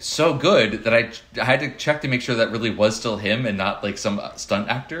so good that I had to check to make sure that really was still him and not like some stunt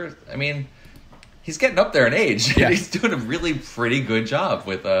actor. I mean, he's getting up there in age. Yeah. He's doing a really pretty good job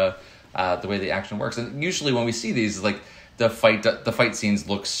with the way the action works. And usually when we see these, like the fight scenes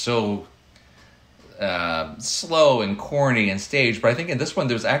look so slow and corny and staged, but I think in this one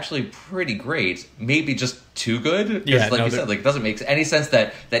there was actually pretty great. Maybe just too good. You said, it doesn't make any sense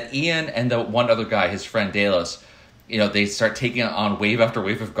that Ian and the one other guy, his friend Delos, they start taking on wave after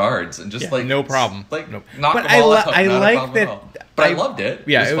wave of guards and just no problem. Knock them all out. I like that. But I loved it.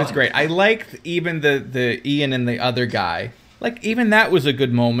 Yeah, it was great. I liked even the Ian and the other guy. Like, even that was a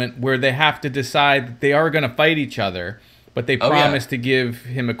good moment where they have to decide that they are going to fight each other, but they promise to give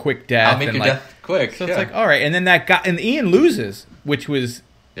him a quick death. I'll make your death quick. So it's like, all right. And then that guy, and Ian loses, which was,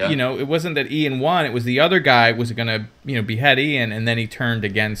 it wasn't that Ian won. It was the other guy was going to, behead Ian, and then he turned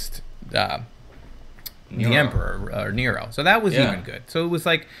against the Emperor, or Nero. So that was even good. So it was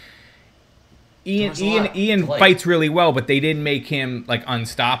like, Ian fights really well, but they didn't make him, like,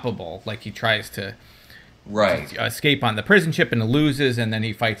 unstoppable. Like, he tries to escape on the prison ship and loses, and then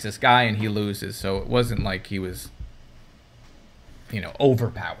he fights this guy and he loses. So it wasn't like he was,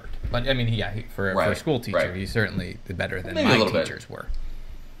 overpowered. But I mean, for a school teacher, he's certainly better than my teachers were.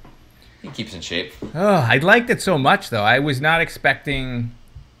 He keeps in shape. Oh, I liked it so much, though. I was not expecting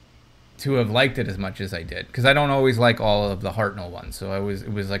to have liked it as much as I did, because I don't always like all of the Hartnell ones. So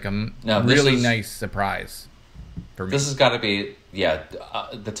it was like a really nice surprise for me. This has got to be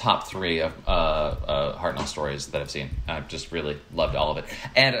the top 3 of Hartnell stories that I've seen. I've just really loved all of it,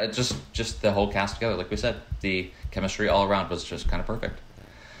 and just the whole cast together. Like we said, the chemistry all around was just kind of perfect.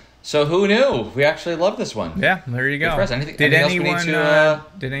 So who knew? We actually loved this one. Yeah, there you go. Did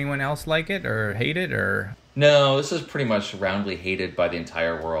anyone else like it or hate it or? No, this is pretty much roundly hated by the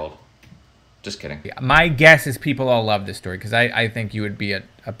entire world. Just kidding. Yeah, my guess is people all love this story because I think you would be a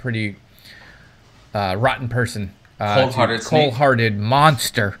pretty rotten person, cold-hearted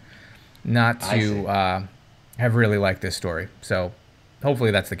monster, not to have really liked this story. So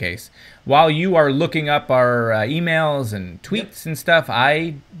hopefully that's the case. While you are looking up our emails and tweets and stuff,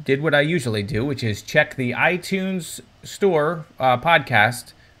 I did what I usually do, which is check the iTunes Store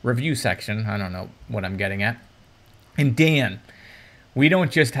podcast review section. I don't know what I'm getting at. And Dan, we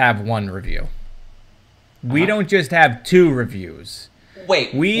don't just have one review. We don't just have 2 reviews.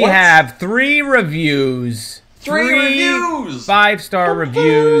 Wait, we have 3 reviews. 3 reviews! 5-star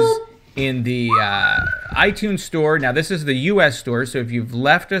reviews in the iTunes Store. Now, this is the U.S. store, so if you've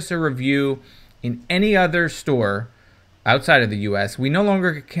left us a review in any other store outside of the U.S., we no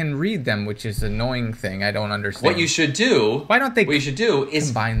longer can read them, which is an annoying thing. I don't understand. What you should do... Why don't they What you should do is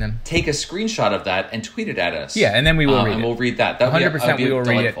combine them? Take a screenshot of that and tweet it at us. Yeah, and then we will read it. And we'll read that. 100% we will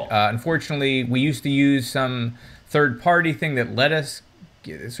delightful. read it. Unfortunately, we used to use some third-party thing that let us...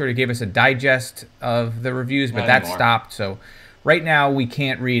 sort of gave us a digest of the reviews, but Not that anymore. stopped. So right now we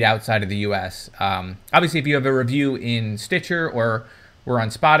can't read outside of the U.S. Obviously, if you have a review in Stitcher or we're on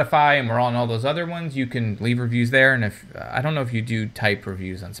Spotify and we're on all those other ones, you can leave reviews there. And if I don't know if you do type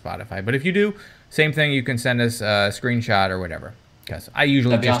reviews on Spotify, but if you do, same thing. You can send us a screenshot or whatever. Because I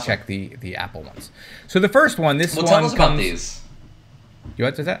usually just check the Apple ones. So the first one, tell us about these.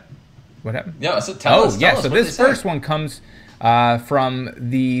 What is that? What happened? Yeah, so tell us. So this first one comes from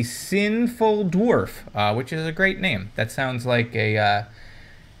the Sinful Dwarf, which is a great name. That sounds like a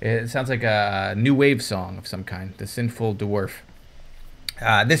new wave song of some kind. The Sinful Dwarf.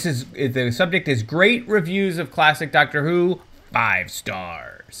 The subject is great reviews of classic Doctor Who, 5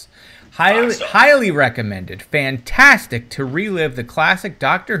 stars. Highly recommended. Fantastic to relive the classic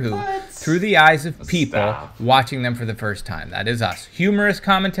Doctor Who through the eyes of people watching them for the first time. That is us. Humorous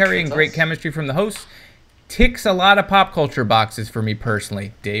commentary and great chemistry from the hosts. Ticks a lot of pop culture boxes for me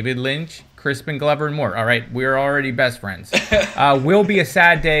personally. David Lynch, Crispin Glover, and more. All right, we're already best friends. Will be a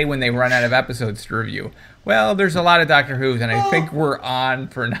sad day when they run out of episodes to review. Well, there's a lot of Doctor Who's, and I think we're on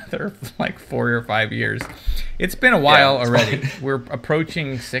for another 4 or 5 years. It's been a while already. We're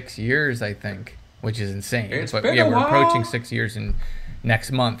approaching 6 years, I think, which is insane. We're approaching 6 years in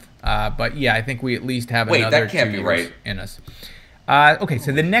next month. But yeah, I think we at least have another 2 years in us. Okay,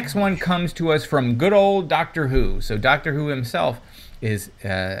 so the next one comes to us from good old Doctor Who. So Doctor Who himself is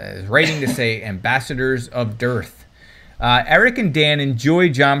writing to say ambassadors of Dearth. Eric and Dan enjoy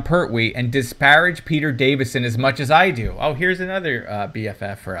John Pertwee and disparage Peter Davison as much as I do. Oh, here's another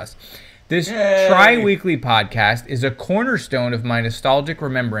BFF for us. This tri-weekly podcast is a cornerstone of my nostalgic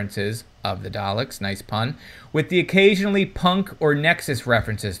remembrances of the Daleks, nice pun, with the occasionally punk or Nexus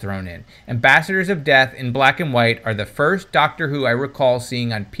references thrown in. Ambassadors of Death in black and white are the first Doctor Who I recall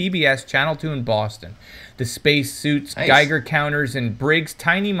seeing on PBS Channel 2 in Boston. The space suits, Geiger counters, and Briggs'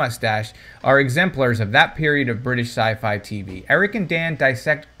 tiny mustache are exemplars of that period of British sci-fi TV. Eric and Dan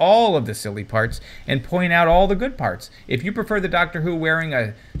dissect all of the silly parts and point out all the good parts. If you prefer the Doctor Who wearing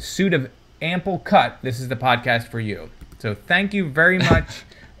a suit of ample cut, this is the podcast for you. So thank you very much,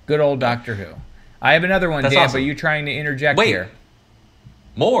 good old Doctor Who. I have another one, Dan, awesome. But you're trying to interject here.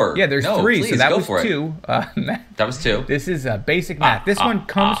 More? Yeah, there's 3, please, so that was for 2. That was 2. This is basic math. This one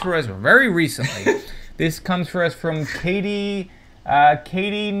comes for us very recently. This comes for us from Katie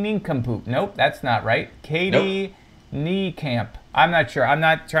Nincompoop. Nope, that's not right. Katie Niecamp. I'm not sure. I'm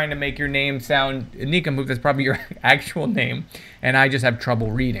not trying to make your name sound Nincompoop. That's probably your actual name, and I just have trouble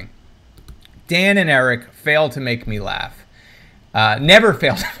reading. Dan and Eric fail to make me laugh. Never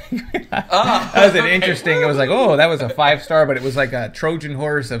failed to make me laugh. That was an interesting, it was like, oh, that was a 5-star, but it was like a Trojan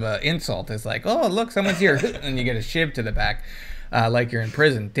horse of an insult. It's like, oh, look, someone's here. And you get a shiv to the back. Like you're in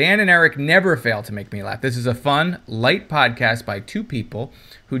prison. Dan and Eric never fail to make me laugh. This is a fun, light podcast by 2 people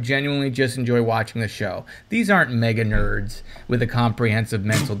who genuinely just enjoy watching the show. These aren't mega nerds with a comprehensive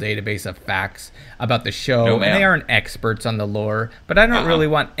mental database of facts about the show, and they aren't experts on the lore, but I don't really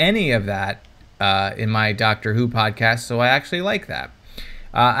want any of that in my Doctor Who podcast, so I actually like that.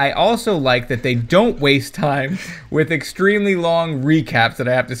 I also like that they don't waste time with extremely long recaps that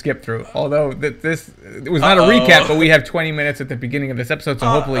I have to skip through. Although it was not a recap, but we have 20 minutes at the beginning of this episode, so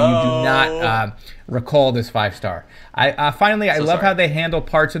hopefully you do not recall this 5-star. Finally, I love how they handle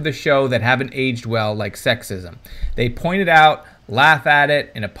parts of the show that haven't aged well, like sexism. They point it out, laugh at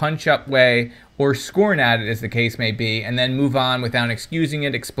it in a punch-up way, or scorn at it, as the case may be, and then move on without excusing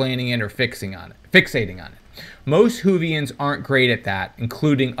it, explaining it, or fixating on it. Most Whovians aren't great at that,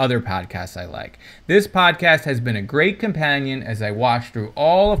 including other podcasts I like. This podcast has been a great companion as I watch through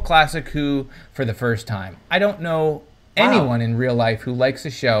all of Classic Who for the first time. I don't know anyone in real life who likes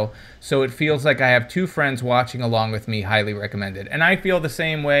the show, so it feels like I have two friends watching along with me. Highly recommended. And I feel the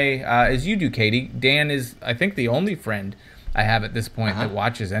same way as you do, Katie. Dan is, I think, the only friend I have at this point that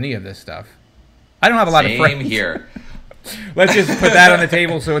watches any of this stuff. I don't have a lot of friends. Same here. Let's just put that on the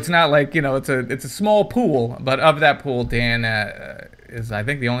table so it's not like, it's a small pool. But of that pool, Dan is, I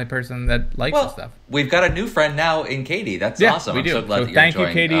think, the only person that likes the stuff. We've got a new friend now in Katie. That's awesome. We do. I'm so glad that you're thank you,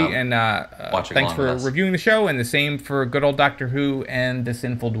 enjoying, Katie, and thanks for with us. reviewing the show, and the same for good old Doctor Who and The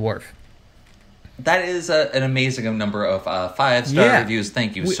Sinful Dwarf. That is an amazing number of 5-star reviews.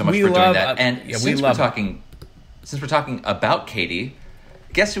 Thank you so much for doing that. And since we're talking about Katie,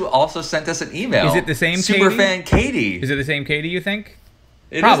 guess who also sent us an email? Is it the same Superfan Katie? Is it the same Katie, you think?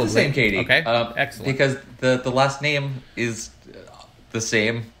 Probably. Is the same Katie. Okay, excellent. Because the last name is the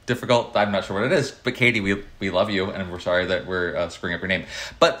same. Difficult. I'm not sure what it is. But Katie, we love you, and we're sorry that we're screwing up your name.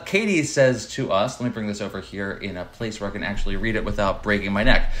 But Katie says to us, let me bring this over here in a place where I can actually read it without breaking my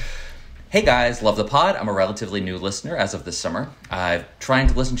neck. Hey guys, love the pod. I'm a relatively new listener as of this summer. I'm trying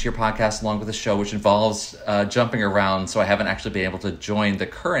to listen to your podcast along with the show, which involves jumping around, so I haven't actually been able to join the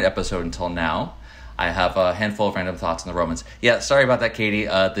current episode until now. I have a handful of random thoughts on the Romans. Yeah, sorry about that, Katie,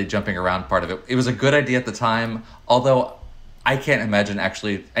 the jumping around part of it. It was a good idea at the time, although I can't imagine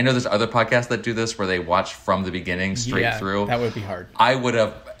actually... I know there's other podcasts that do this where they watch from the beginning straight through. That would be hard. I would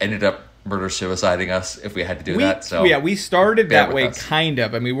have ended up murder-suiciding us if we had to do that. So we started that way, kind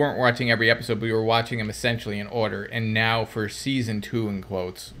of. I mean, we weren't watching every episode, but we were watching them essentially in order. And now for season 2, in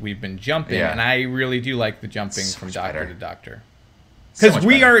quotes, we've been jumping. Yeah. And I really do like the jumping from Doctor to Doctor. Because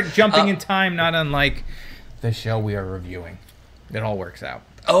we are jumping in time, not unlike the show we are reviewing. It all works out.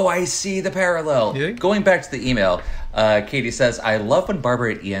 Oh, I see the parallel. Yeah. Going back to the email, Katie says, I love when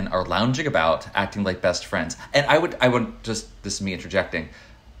Barbara and Ian are lounging about, acting like best friends. And I would just, this is me interjecting,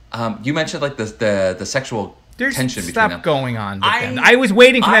 you mentioned like the sexual tension between them. There's stuff going on with them. I was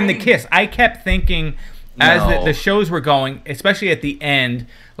waiting for them to kiss. I kept thinking as the shows were going, especially at the end,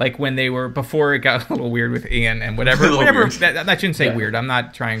 like when they were, before it got a little weird with Ian and whatever. I shouldn't say weird. I'm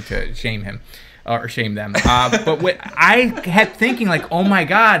not trying to shame him. Or shame them. But I kept thinking, like, oh my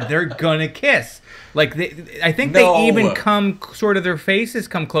God, they're gonna kiss. Like, I think they even come, sort of their faces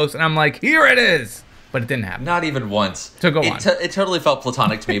come close, and I'm like, here it is. But it didn't happen. Not even once. So go on. It totally felt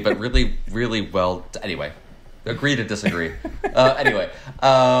platonic to me, but really, really well. Anyway, agree to disagree. Anyway,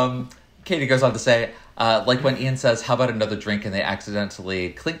 Katie goes on to say, like when Ian says, how about another drink, and they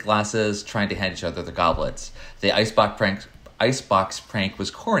accidentally clink glasses trying to hand each other the goblets. The icebox prank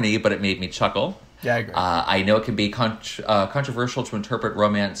was corny, but it made me chuckle. Yeah, I agree. I know it can be controversial to interpret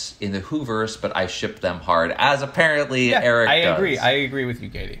romance in the Whoverse, but I ship them hard, as apparently Eric does. I agree with you,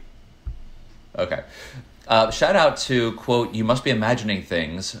 Katie. Okay. Shout out to, quote, you must be imagining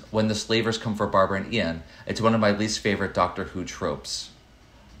things when the slavers come for Barbara and Ian. It's one of my least favorite Doctor Who tropes.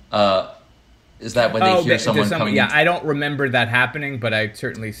 Is that when they hear someone coming? Yeah, I don't remember that happening, but I've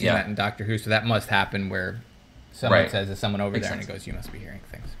certainly seen that in Doctor Who, so that must happen where someone says to someone over there and it goes, you must be hearing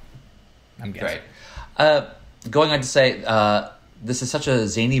things. I'm guessing. Right. Going on to say, this is such a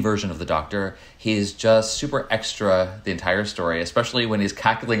zany version of the Doctor. He's just super extra the entire story, especially when he's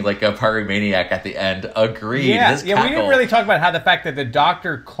cackling like a pyromaniac at the end. Agreed. Yeah, we didn't really talk about how the fact that the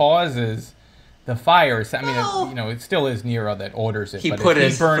Doctor causes the fire. I mean, it still is Nero that orders it. He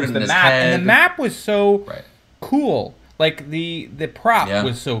burns the map, and the map was so cool. Like the prop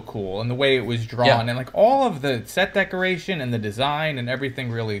was so cool, and the way it was drawn, and like all of the set decoration and the design and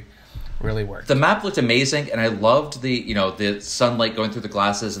everything really worked. The map looked amazing, and I loved the sunlight going through the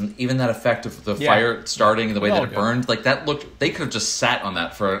glasses, and even that effect of the fire starting and the way that it burned. Like that looked. They could have just sat on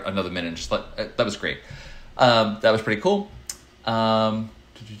that for another minute. And just that was great. That was pretty cool.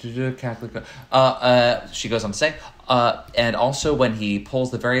 She goes on to say, and also when he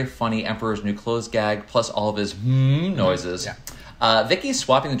pulls the very funny Emperor's New Clothes gag, plus all of his noises. Yeah. Vicky's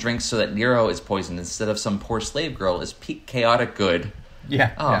swapping the drinks so that Nero is poisoned instead of some poor slave girl is peak chaotic good.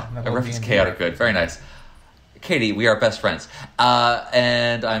 Yeah. A reference to chaotic good. Very nice. Katie, we are best friends.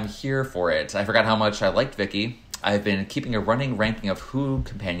 And I'm here for it. I forgot how much I liked Vicky. I've been keeping a running ranking of Who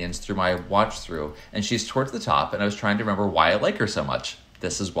companions through my watch through, and she's towards the top, and I was trying to remember why I like her so much.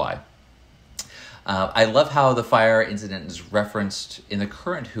 This is why. I love how the fire incident is referenced in the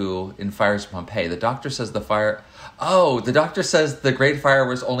current Who in Fires of Pompeii. The Doctor says the Doctor says the Great Fire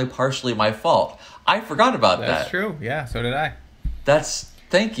was only partially my fault. I forgot about that. That's true. Yeah, so did I.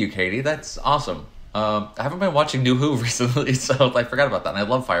 Thank you, Katie. That's awesome. I haven't been watching New Who recently, so I forgot about that. And I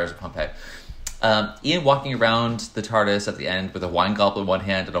love Fires of Pompeii. Ian walking around the TARDIS at the end with a wine goblet in one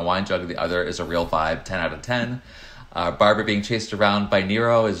hand and a wine jug in the other is a real vibe, 10 out of 10. Barbara being chased around by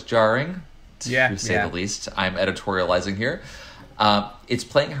Nero is jarring, to say the least. I'm editorializing here. It's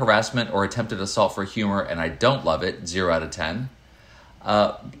playing harassment or attempted assault for humor, and I don't love it, 0 out of 10.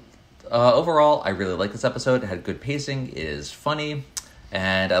 Overall, I really like this episode. It had good pacing, it is funny,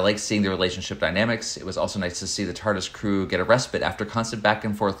 and I like seeing the relationship dynamics. It was also nice to see the TARDIS crew get a respite after constant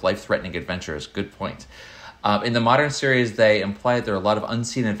back-and-forth life-threatening adventures. Good point. In the modern series, they imply there are a lot of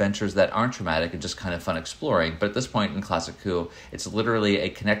unseen adventures that aren't traumatic and just kind of fun exploring, but at this point in Classic Who, it's literally a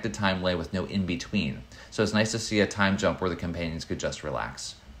connected timeline with no in-between. So it's nice to see a time jump where the companions could just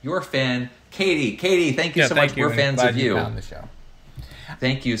relax. Your fan, Katie. Katie, thank you so much. We're fans of you. Found the show.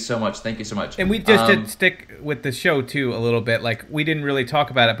 Thank you so much. Thank you so much. And we just did stick with the show, too, a little bit. Like, we didn't really talk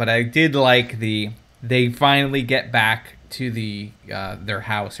about it, but I did like they finally get back to their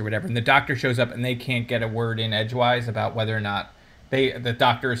house or whatever, and the doctor shows up, and they can't get a word in edgewise about whether or not the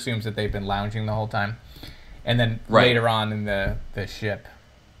doctor assumes that they've been lounging the whole time. And then later on in the ship,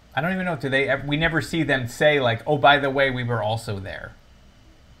 I don't even know, we never see them say, like, oh, by the way, we were also there.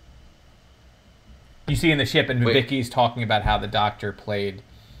 You see in the ship, and Vicky's talking about how the doctor played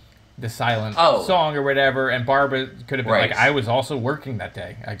the silent song or whatever, and Barbara could have been like, I was also working that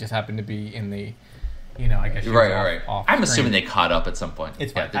day. I just happened to be in the, I guess she was off I'm screen. assuming they caught up at some point.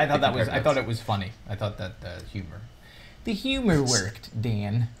 It's fine. I thought it was funny. I thought that the humor worked,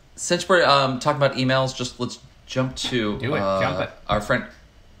 Dan. Since we're talking about emails, just let's jump to jump it.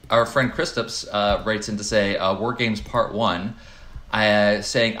 Our friend Kristaps writes in to say, War Games Part 1,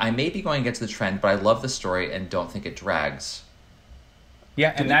 saying, I may be going against the trend, but I love the story and don't think it drags.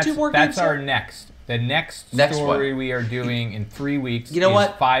 Yeah, and that's our next. The next story we are doing in 3 weeks is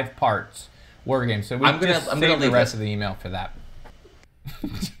 5 parts. War Games. So I'm gonna leave the rest of the email for that.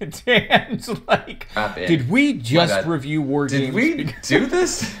 Dan's like, did we just review War Games? Did we do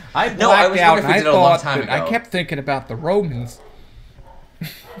this? I blacked out and I thought, I kept thinking about the Romans.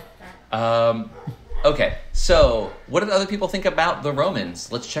 Okay, so what did other people think about the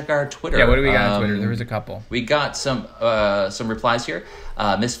Romans? Let's check our Twitter. Yeah, what do we got on Twitter? There was a couple. We got some replies here.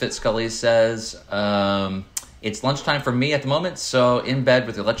 Misfit Scully says, it's lunchtime for me at the moment, so in bed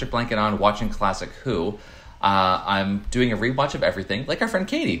with the electric blanket on, watching Classic Who. I'm doing a rewatch of everything, like our friend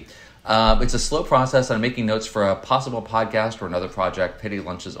Katie. It's a slow process. I'm making notes for a possible podcast or another project. Pity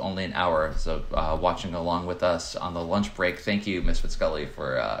lunch is only an hour, so watching along with us on the lunch break. Thank you, Misfit Scully,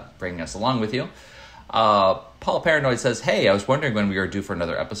 for bringing us along with you. Paul Paranoid says, hey, I was wondering when we were due for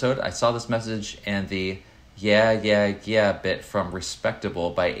another episode. I saw this message and the yeah bit from Respectable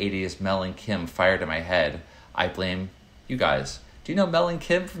by 80s Mel and Kim fired in my head. I blame you guys. Do you know Mel and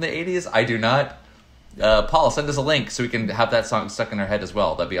Kim from the 80s? I do not. Paul, send us a link so we can have that song stuck in our head as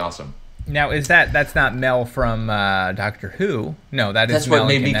well. That'd be awesome. Now, that's not Mel from Doctor Who? No, that's what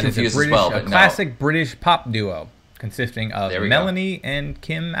made me confused as well. A classic British pop duo consisting of Melanie and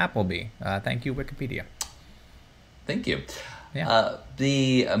Kim Appleby. Thank you, Wikipedia. Thank you. Yeah.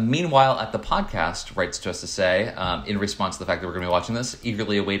 Meanwhile at the podcast writes to us to say, in response to the fact that we're going to be watching this,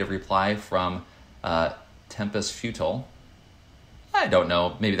 eagerly await a reply from Tempest Futile. I don't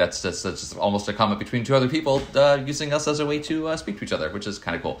know. Maybe that's just almost a comment between two other people using us as a way to speak to each other, which is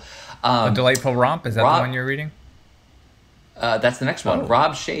kind of cool. A Delightful Romp? Is that the one you're reading? That's the next one.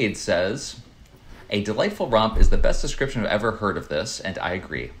 Rob Shade says, a delightful romp is the best description I've ever heard of this, and I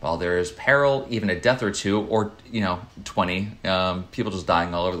agree. While there is peril, even a death or two, or 20, people just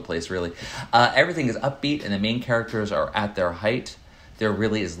dying all over the place, really. Everything is upbeat, and the main characters are at their height. There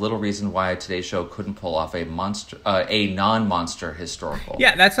really is little reason why today's show couldn't pull off a non-monster historical.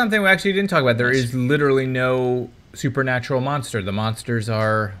 Yeah, that's something we actually didn't talk about. There is literally no supernatural monster. The monsters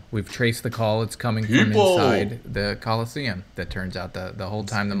are, we've traced the call, it's coming from inside the Colosseum. That turns out the whole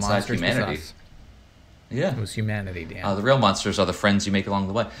time the monsters was us. Yeah. It was humanity, Dan. The real monsters are the friends you make along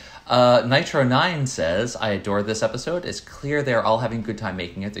the way. Nitro9 says, I adore this episode. It's clear they're all having a good time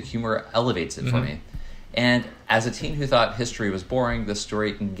making it. The humor elevates it for me. And as a teen who thought history was boring, this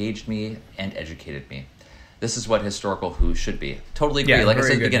story engaged me and educated me. This is what historical Who should be. Totally agree. Like I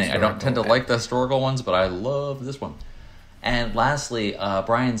said at the beginning, I don't tend to like the historical ones, but I love this one. And lastly,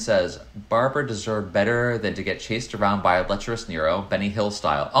 Brian says, Barbara deserved better than to get chased around by a lecherous Nero, Benny Hill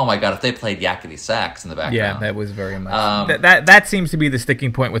style. Oh my god, if they played yakety sax in the background. Yeah, that was very much... that seems to be the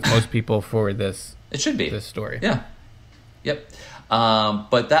sticking point with most people for this. It should be. This story. Yeah. Yep.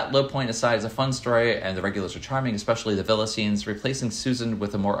 But that low point aside is a fun story, and the regulars are charming, especially the villa scenes. Replacing Susan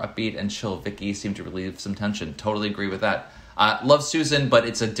with a more upbeat and chill Vicky seemed to relieve some tension. Totally agree with that. Love Susan, but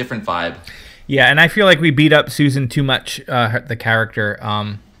it's a different vibe. Yeah, and I feel like we beat up Susan too much, the character.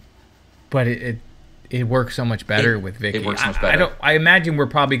 but it works so much better with Vicky. It works much better. I imagine we're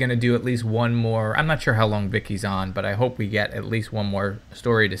probably going to do at least one more. I'm not sure how long Vicky's on, but I hope we get at least one more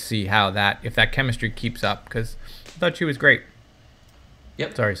story to see how if that chemistry keeps up, because I thought she was great.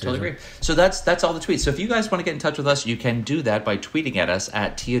 Yep, sorry, totally Susan. agree. So that's all the tweets. So if you guys want to get in touch with us, you can do that by tweeting at us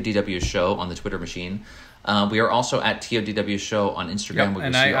at TODW Show on the Twitter machine. We are also at TODW Show on Instagram, where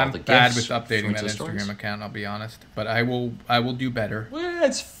you see all the gifts. I'm bad with updating that Instagram account, I'll be honest, but I will do better. Well,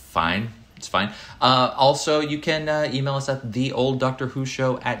 it's fine. It's fine. Also, you can email us at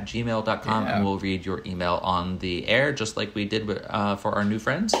theolddoctorwhoshow@gmail.com, and we'll read your email on the air, just like we did for our new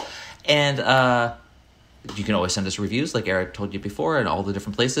friends. And you can always send us reviews, like Eric told you before, in all the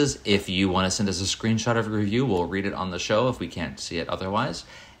different places. If you want to send us a screenshot of a review, we'll read it on the show if we can't see it otherwise.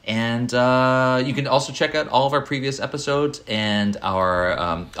 And you can also check out all of our previous episodes and our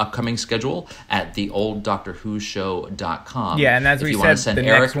upcoming schedule at theolddoctorwhoshow.com. Yeah, and as we said, the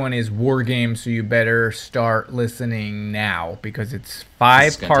next one is War Games, so you better start listening now, because it's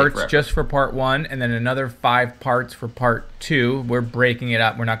 5 parts just for part 1, and then another 5 parts for part 2. We're breaking it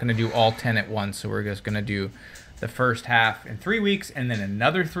up. We're not going to do all 10 at once, so we're just going to do the first half in 3 weeks, and then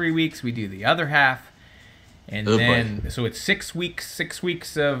another 3 weeks we do the other half. And so it's 6 weeks. 6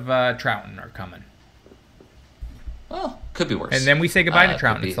 weeks of Troughton are coming. Well, could be worse. And then we say goodbye to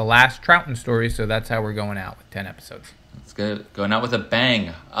Troughton. It's the last Troughton story, so that's how we're going out with 10 episodes. It's good. Going out with a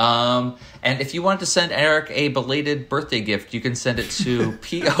bang. And if you want to send Eric a belated birthday gift, you can send it to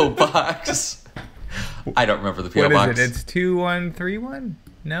P.O. Box. I don't remember the P.O. Box. What is it? It's 2131?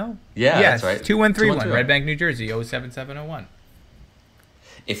 No? Yeah, yes, that's right. 2131, Red Bank, New Jersey, 07701.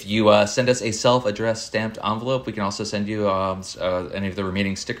 If you send us a self-addressed stamped envelope, we can also send you any of the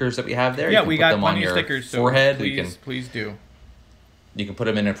remaining stickers that we have there. Yeah, you can we put got them plenty on of your stickers. Forehead. So please do. You can put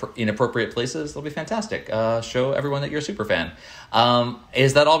them in inappropriate places. They'll be fantastic. Show everyone that you're a super fan.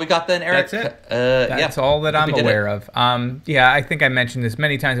 Is that all we got then, Eric? That's it. That's all that I'm aware of. Yeah, I think I mentioned this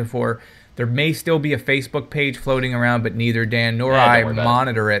many times before. There may still be a Facebook page floating around, but neither Dan nor I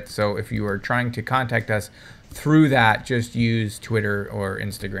monitor it. So if you are trying to contact us through that, just use Twitter or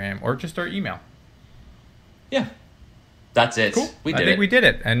Instagram or just our email. Yeah. That's it. Cool. I think we did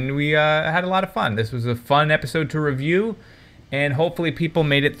it. And we had a lot of fun. This was a fun episode to review. And hopefully people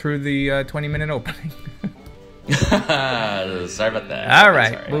made it through the 20-minute opening. Sorry about that. All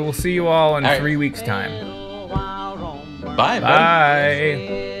right. We will see you all in 3 weeks' time. Bye.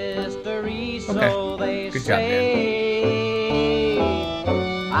 Bye. Okay. Good job, Dan.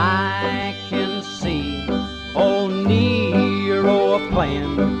 I can see old Nero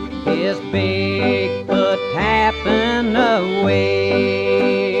playing his Bigfoot tapping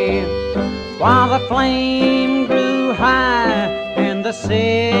away, while the flame grew high and the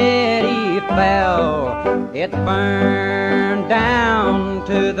city fell. It burned down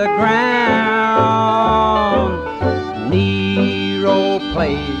to the ground. Nero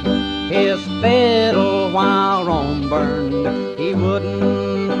played his fiddle while Rome burned. He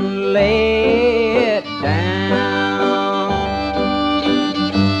wouldn't lay it down.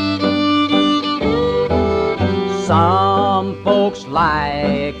 Some folks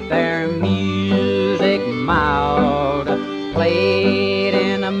like their music mild, played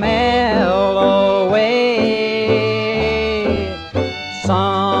in a mellow way.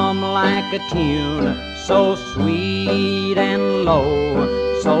 Some like a tune so sweet and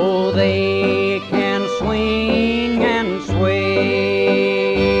low, so they can swing and sway.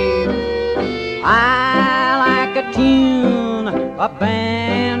 I like a tune a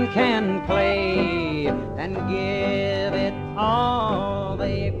band can play and give it all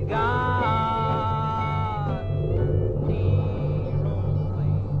they've got.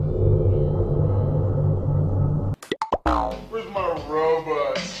 Where's my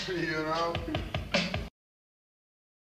robot, you know?